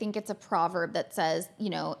 I think it's a proverb that says, you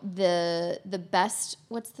know, the best,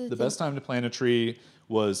 the best time to plant a tree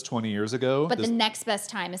was 20 years ago. But the next best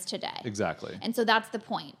time is today. Exactly. And so that's the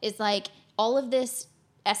point, is like all of this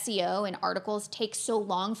SEO and articles take so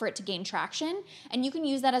long for it to gain traction. And you can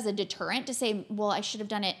use that as a deterrent to say, well, I should have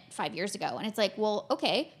done it 5 years ago. And it's like, well,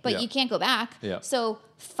 okay, but you can't go back. Yeah. So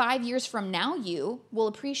 5 years from now, you will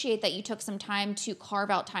appreciate that you took some time to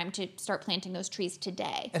carve out time to start planting those trees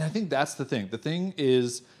today. And I think that's the thing. The thing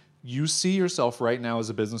is, you see yourself right now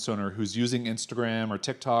as a business owner who's using Instagram or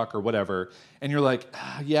TikTok or whatever, and you're like,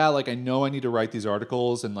 yeah, like I know I need to write these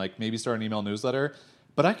articles and like maybe start an email newsletter,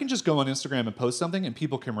 but I can just go on Instagram and post something and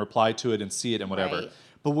people can reply to it and see it and whatever. Right.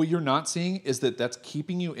 But what you're not seeing is that that's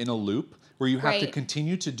keeping you in a loop where you have to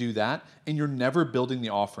continue to do that, and you're never building the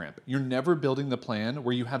off-ramp. You're never building the plan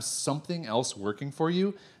where you have something else working for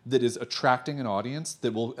you that is attracting an audience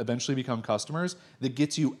that will eventually become customers, that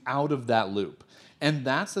gets you out of that loop. And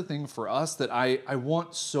that's the thing for us that I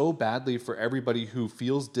want so badly for everybody who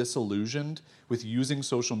feels disillusioned with using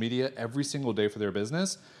social media every single day for their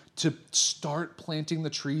business, to start planting the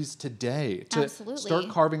trees today, to start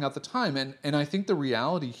carving out the time. And I think the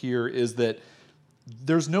reality here is that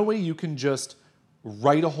there's no way you can just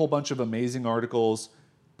write a whole bunch of amazing articles,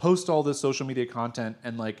 post all this social media content,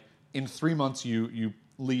 and like in 3 months you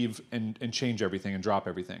leave and change everything and drop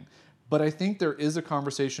everything. But I think there is a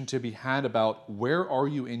conversation to be had about where are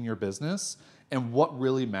you in your business and what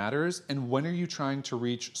really matters, and when are you trying to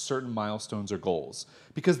reach certain milestones or goals?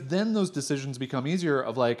 Because then those decisions become easier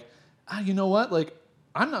of like, you know what? Like,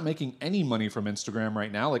 I'm not making any money from Instagram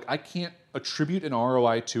right now. Like, I can't attribute an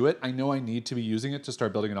ROI to it. I know I need to be using it to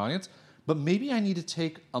start building an audience, but maybe I need to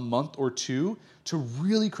take a month or two to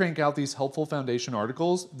really crank out these helpful foundation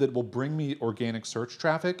articles that will bring me organic search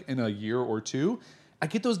traffic in a year or two. I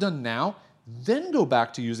get those done now, then go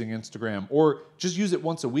back to using Instagram, or just use it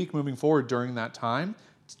once a week moving forward during that time,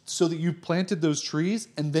 so that you've planted those trees,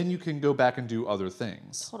 and then you can go back and do other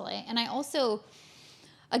things. Totally. And I also,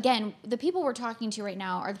 again, the people we're talking to right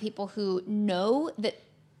now are the people who know that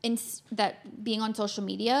that being on social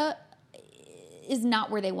media is not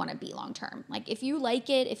where they want to be long term. Like, if you like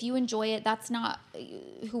it, if you enjoy it, that's not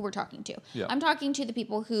who we're talking to. Yeah. I'm talking to the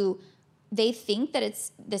people who they think that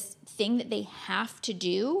it's this thing that they have to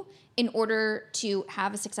do in order to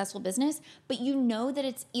have a successful business, but you know that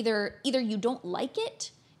it's either you don't like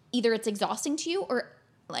it, either it's exhausting to you, or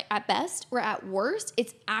like at best or at worst,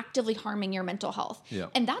 it's actively harming your mental health. Yeah.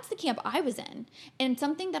 And that's the camp I was in. And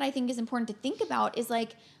something that I think is important to think about is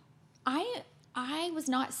like, I was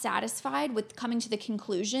not satisfied with coming to the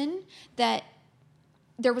conclusion that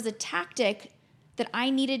there was a tactic that I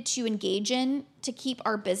needed to engage in to keep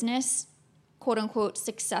our business, quote unquote,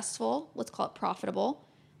 successful, let's call it profitable,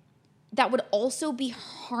 that would also be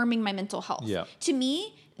harming my mental health. Yeah. To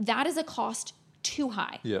me, that is a cost too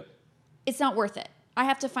high. Yeah. It's not worth it. I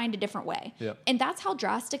have to find a different way. Yeah. And that's how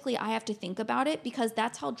drastically I have to think about it, because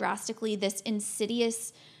that's how drastically this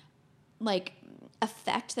insidious like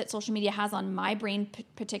effect that social media has on my brain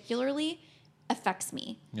particularly affects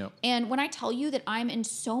me. Yep. And when I tell you that I'm in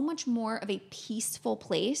so much more of a peaceful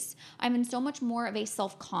place, I'm in so much more of a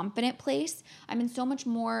self-confident place, I'm in so much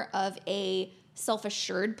more of a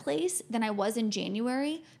self-assured place than I was in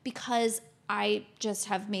January, because I just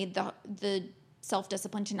have made the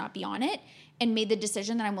self-discipline to not be on it and made the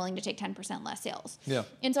decision that I'm willing to take 10% less sales. Yeah.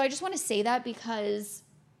 And so I just want to say that, because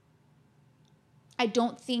I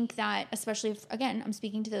don't think that, especially if, again, I'm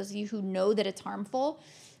speaking to those of you who know that it's harmful,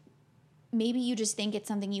 maybe you just think it's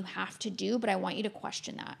something you have to do, but I want you to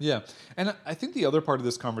question that. Yeah. And I think the other part of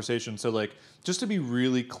this conversation, so like just to be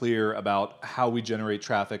really clear about how we generate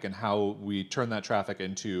traffic and how we turn that traffic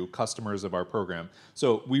into customers of our program.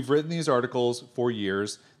 So we've written these articles for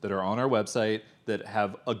years that are on our website that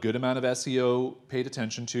have a good amount of SEO paid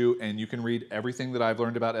attention to, and you can read everything that I've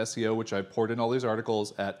learned about SEO, which I poured in all these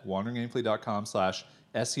articles at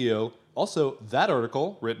wanderingaimfully.com/SEO. Also, that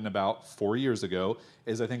article written about 4 years ago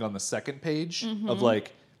is, I think, on the second page of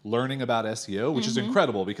like learning about SEO, which is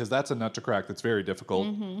incredible because that's a nut to crack. That's very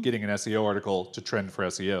difficult, getting an SEO article to trend for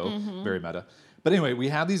SEO. Very meta. But anyway, we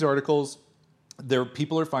have these articles.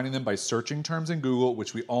 People are finding them by searching terms in Google,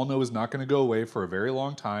 which we all know is not going to go away for a very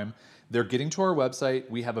long time. They're getting to our website.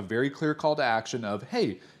 We have a very clear call to action of,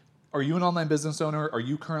 hey, are you an online business owner? Are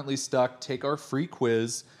you currently stuck? Take our free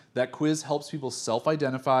quiz. That quiz helps people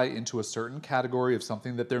self-identify into a certain category of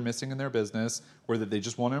something that they're missing in their business or that they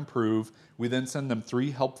just want to improve. We then send them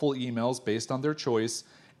 3 helpful emails based on their choice,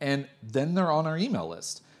 and then they're on our email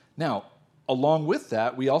list. Now, along with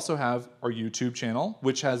that, we also have our YouTube channel,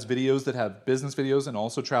 which has videos that have business videos and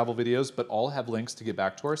also travel videos, but all have links to get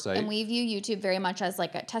back to our site. And we view YouTube very much as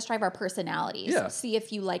like a test drive our personalities. Yeah. See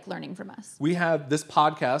if you like learning from us. We have this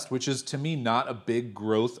podcast, which is to me not a big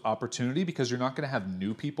growth opportunity because you're not going to have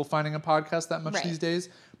new people finding a podcast that much these days.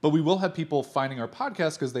 But we will have people finding our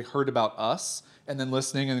podcast because they heard about us and then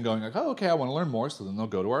listening and going like, oh, okay, I want to learn more. So then they'll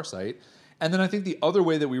go to our site. And then I think the other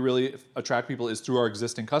way that we really attract people is through our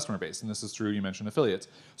existing customer base. And this is through, you mentioned affiliates.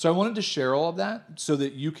 So I wanted to share all of that so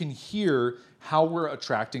that you can hear how we're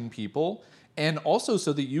attracting people. And also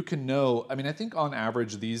so that you can know, I mean, I think on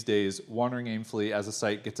average these days, Wandering Aimfully as a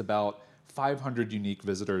site gets about 500 unique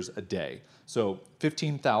visitors a day. So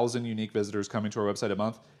 15,000 unique visitors coming to our website a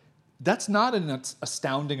month. That's not an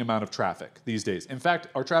astounding amount of traffic these days. In fact,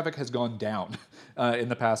 our traffic has gone down in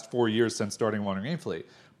the past 4 years since starting Wandering Aimfully.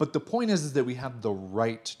 But the point is that we have the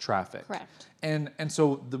right traffic. Correct. And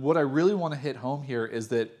so what I really want to hit home here is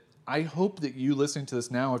that I hope that you listening to this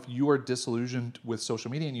now, if you are disillusioned with social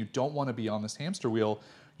media and you don't want to be on this hamster wheel,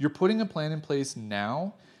 you're putting a plan in place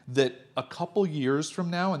now that a couple years from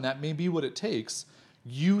now, and that may be what it takes,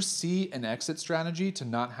 you see an exit strategy to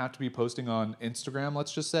not have to be posting on Instagram,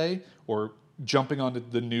 let's just say, or jumping onto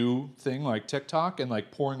the new thing like TikTok and like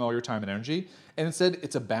pouring all your time and energy. And instead,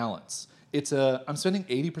 it's a balance. I'm spending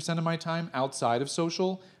 80% of my time outside of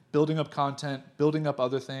social, building up content, building up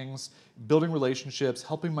other things, building relationships,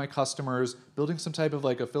 helping my customers, building some type of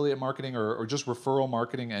like affiliate marketing or just referral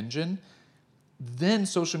marketing engine. Then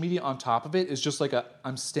social media on top of it is just like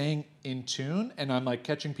I'm staying in tune and I'm like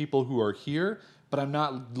catching people who are here, but I'm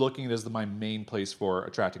not looking at it as my main place for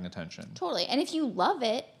attracting attention. Totally. And if you love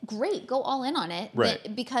it, great, go all in on it. Right.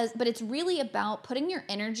 But it's really about putting your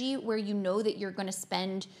energy where you know that you're going to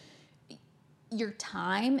spend your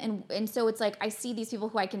time. And so it's like, I see these people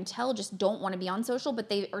who I can tell just don't want to be on social, but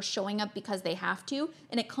they are showing up because they have to.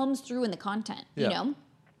 And it comes through in the content, you know?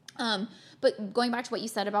 But going back to what you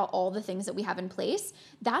said about all the things that we have in place,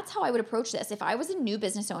 that's how I would approach this. If I was a new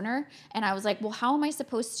business owner and I was like, well, how am I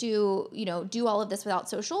supposed to, do all of this without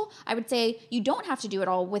social? I would say you don't have to do it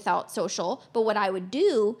all without social. But what I would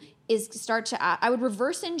do is I would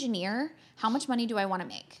reverse engineer, how much money do I want to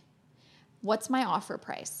make? What's my offer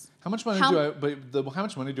price? How much money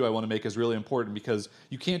do I want to make is really important because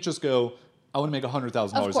you can't just go, I want to make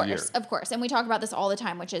 $100,000 a year. Of course. And we talk about this all the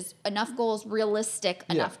time, which is enough goals, realistic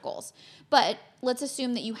enough goals. But let's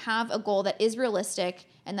assume that you have a goal that is realistic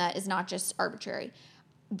and that is not just arbitrary.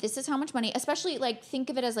 This is how much money, especially like think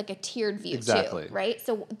of it as like a tiered view too, right?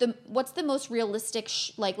 So what's the most realistic,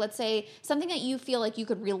 let's say something that you feel like you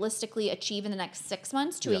could realistically achieve in the next 6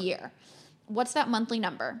 months to a year. What's that monthly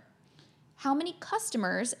number? How many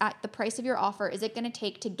customers at the price of your offer is it going to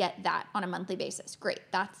take to get that on a monthly basis? Great.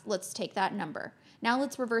 Let's take that number. Now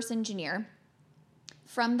let's reverse engineer.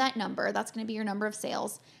 From that number, that's going to be your number of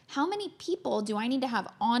sales. How many people do I need to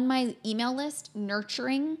have on my email list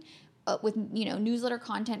nurturing with newsletter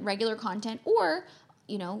content, regular content, or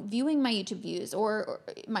viewing my YouTube views or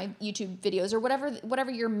my YouTube videos or whatever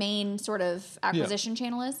your main sort of acquisition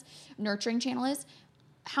channel is, nurturing channel is?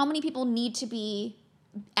 How many people need to be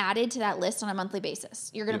added to that list on a monthly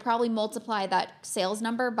basis? You're going to probably multiply that sales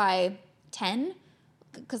number by 10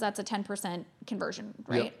 because that's a 10% conversion,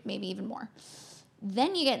 right? Yep. Maybe even more.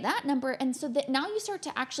 Then you get that number. And so that now you start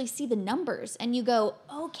to actually see the numbers and you go,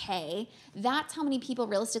 okay, that's how many people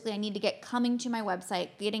realistically I need to get coming to my website,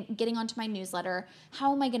 getting onto my newsletter.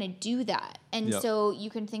 How am I going to do that? And so you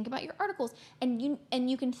can think about your articles and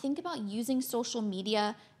you can think about using social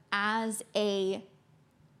media as a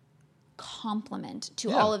complement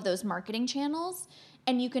to all of those marketing channels.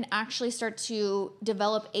 and you can actually start to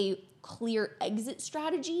develop a clear exit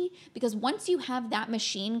strategy, because once you have that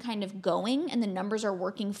machine kind of going and the numbers are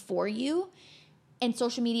working for you and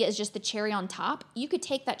social media is just the cherry on top, you could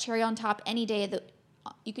take that cherry on top any day of the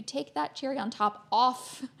you could take that cherry on top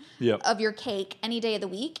off of your cake any day of the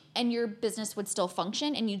week, and your business would still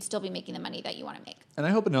function and you'd still be making the money that you want to make. And I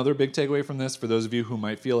hope another big takeaway from this, for those of you who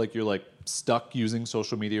might feel like you're like stuck using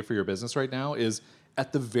social media for your business right now, is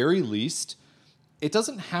at the very least, it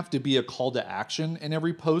doesn't have to be a call to action in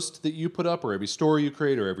every post that you put up or every story you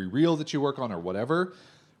create or every reel that you work on or whatever.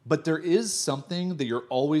 But there is something that you're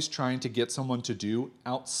always trying to get someone to do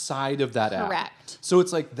outside of that app. Correct. So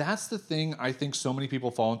it's like, that's the thing I think so many people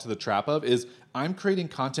fall into the trap of is, I'm creating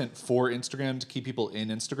content for Instagram to keep people in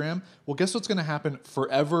Instagram. Well, guess what's going to happen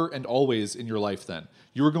forever and always in your life then?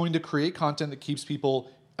 You're going to create content that keeps people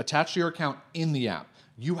attached to your account in the app.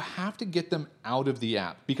 You have to get them out of the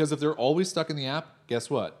app, because if they're always stuck in the app, guess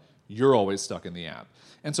what? You're always stuck in the app.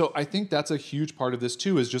 And so I think that's a huge part of this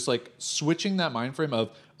too, is just like switching that mind frame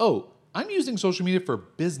of, oh, I'm using social media for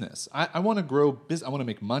business. I want to grow business. I want to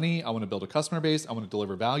make money. I want to build a customer base. I want to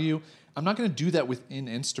deliver value. I'm not going to do that within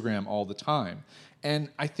Instagram all the time. And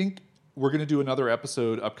I think we're going to do another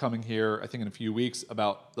episode upcoming here, I think in a few weeks,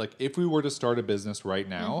 about like, if we were to start a business right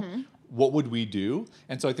now, what would we do?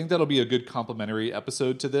 And so I think that'll be a good complementary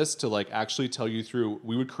episode to this, to like actually tell you through,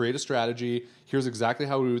 we would create a strategy. Here's exactly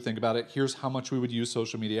how we would think about it. Here's how much we would use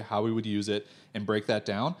social media, how we would use it, and break that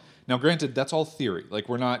down. Now, granted, that's all theory. Like,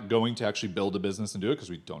 we're not going to actually build a business and do it because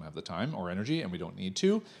we don't have the time or energy, and we don't need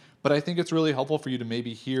to. But I think it's really helpful for you to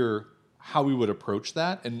maybe hear how we would approach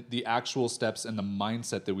that and the actual steps and the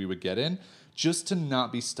mindset that we would get in, just to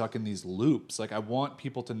not be stuck in these loops. Like, I want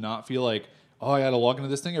people to not feel like, oh, I got to log into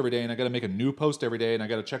this thing every day, and I got to make a new post every day, and I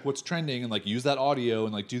got to check what's trending and like use that audio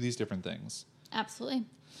and like do these different things. Absolutely.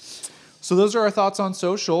 So those are our thoughts on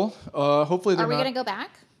social. Hopefully they're Are we going to go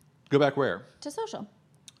back? Go back where? To social.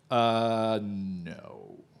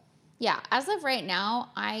 No. Yeah, as of right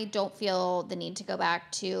now, I don't feel the need to go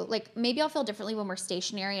back to, like, maybe I'll feel differently when we're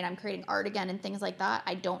stationary and I'm creating art again and things like that.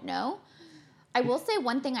 I don't know. I will say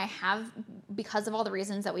one thing I have, because of all the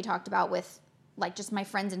reasons that we talked about with, like, just my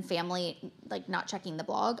friends and family, like, not checking the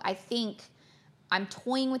blog, I think I'm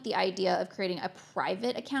toying with the idea of creating a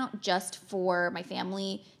private account just for my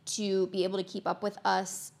family to be able to keep up with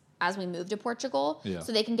us as we move to Portugal,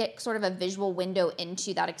 so they can get sort of a visual window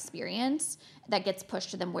into that experience that gets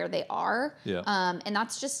pushed to them where they are. And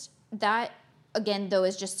that's just, that, again, though,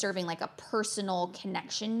 is just serving like a personal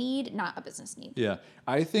connection need, not a business need. Yeah.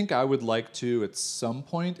 I think I would like to, at some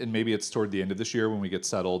point, and maybe it's toward the end of this year when we get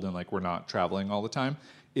settled and like we're not traveling all the time,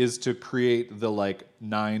 is to create the like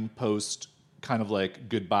 9-post kind of like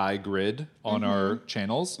goodbye grid on our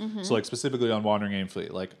channels. So like specifically on Wandering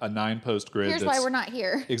Aimfully, like a 9-post grid. Here's why we're not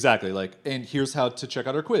here. Exactly. Like, and here's how to check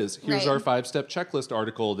out our quiz. Here's our 5-step checklist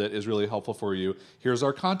article that is really helpful for you. Here's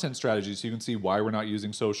our content strategy so you can see why we're not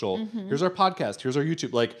using social. Here's our podcast. Here's our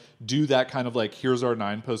YouTube. Like, do that kind of like, here's our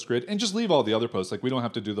 9-post grid, and just leave all the other posts. Like, we don't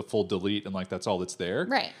have to do the full delete and like that's all that's there.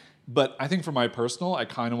 Right. But I think for my personal, I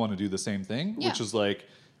kind of want to do the same thing, which is like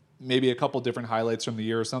maybe a couple different highlights from the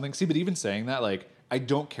year or something. See, but even saying that, like, I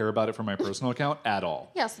don't care about it for my personal account at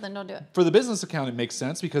all. Yeah, so then don't do it. For the business account, it makes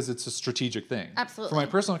sense because it's a strategic thing. Absolutely. For my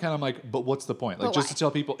personal account, I'm like, but what's the point? Like, just to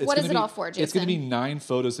tell people, it's what going is it all for, Jason? It's going to be 9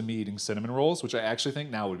 photos of me eating cinnamon rolls, which I actually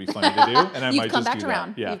think now would be funny to do, and I might just do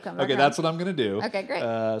that. Yeah. Okay, that's what I'm going to do. Okay,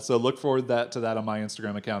 great. So look forward to that on my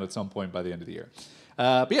Instagram account at some point by the end of the year.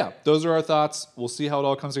 But yeah, those are our thoughts. We'll see how it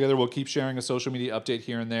all comes together. We'll keep sharing a social media update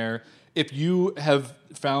here and there. If you have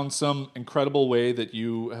found some incredible way that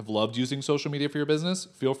you have loved using social media for your business,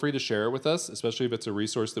 feel free to share it with us, especially if it's a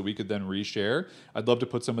resource that we could then reshare. I'd love to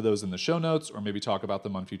put some of those in the show notes or maybe talk about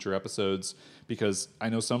them on future episodes, because I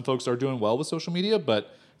know some folks are doing well with social media,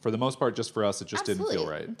 but for the most part, just for us, it just didn't feel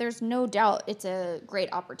right. There's no doubt it's a great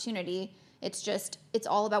opportunity. It's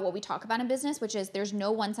all about what we talk about in business, which is there's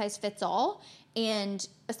no one size fits all. And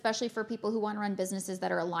especially for people who want to run businesses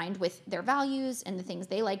that are aligned with their values and the things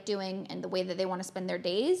they like doing and the way that they want to spend their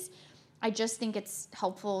days, I just think it's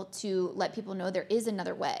helpful to let people know there is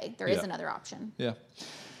another way. There is another option. Yeah.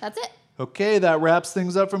 That's it. Okay, that wraps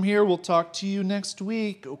things up from here. We'll talk to you next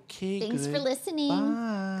week. Okay, Thanks for listening.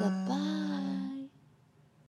 Bye. Goodbye.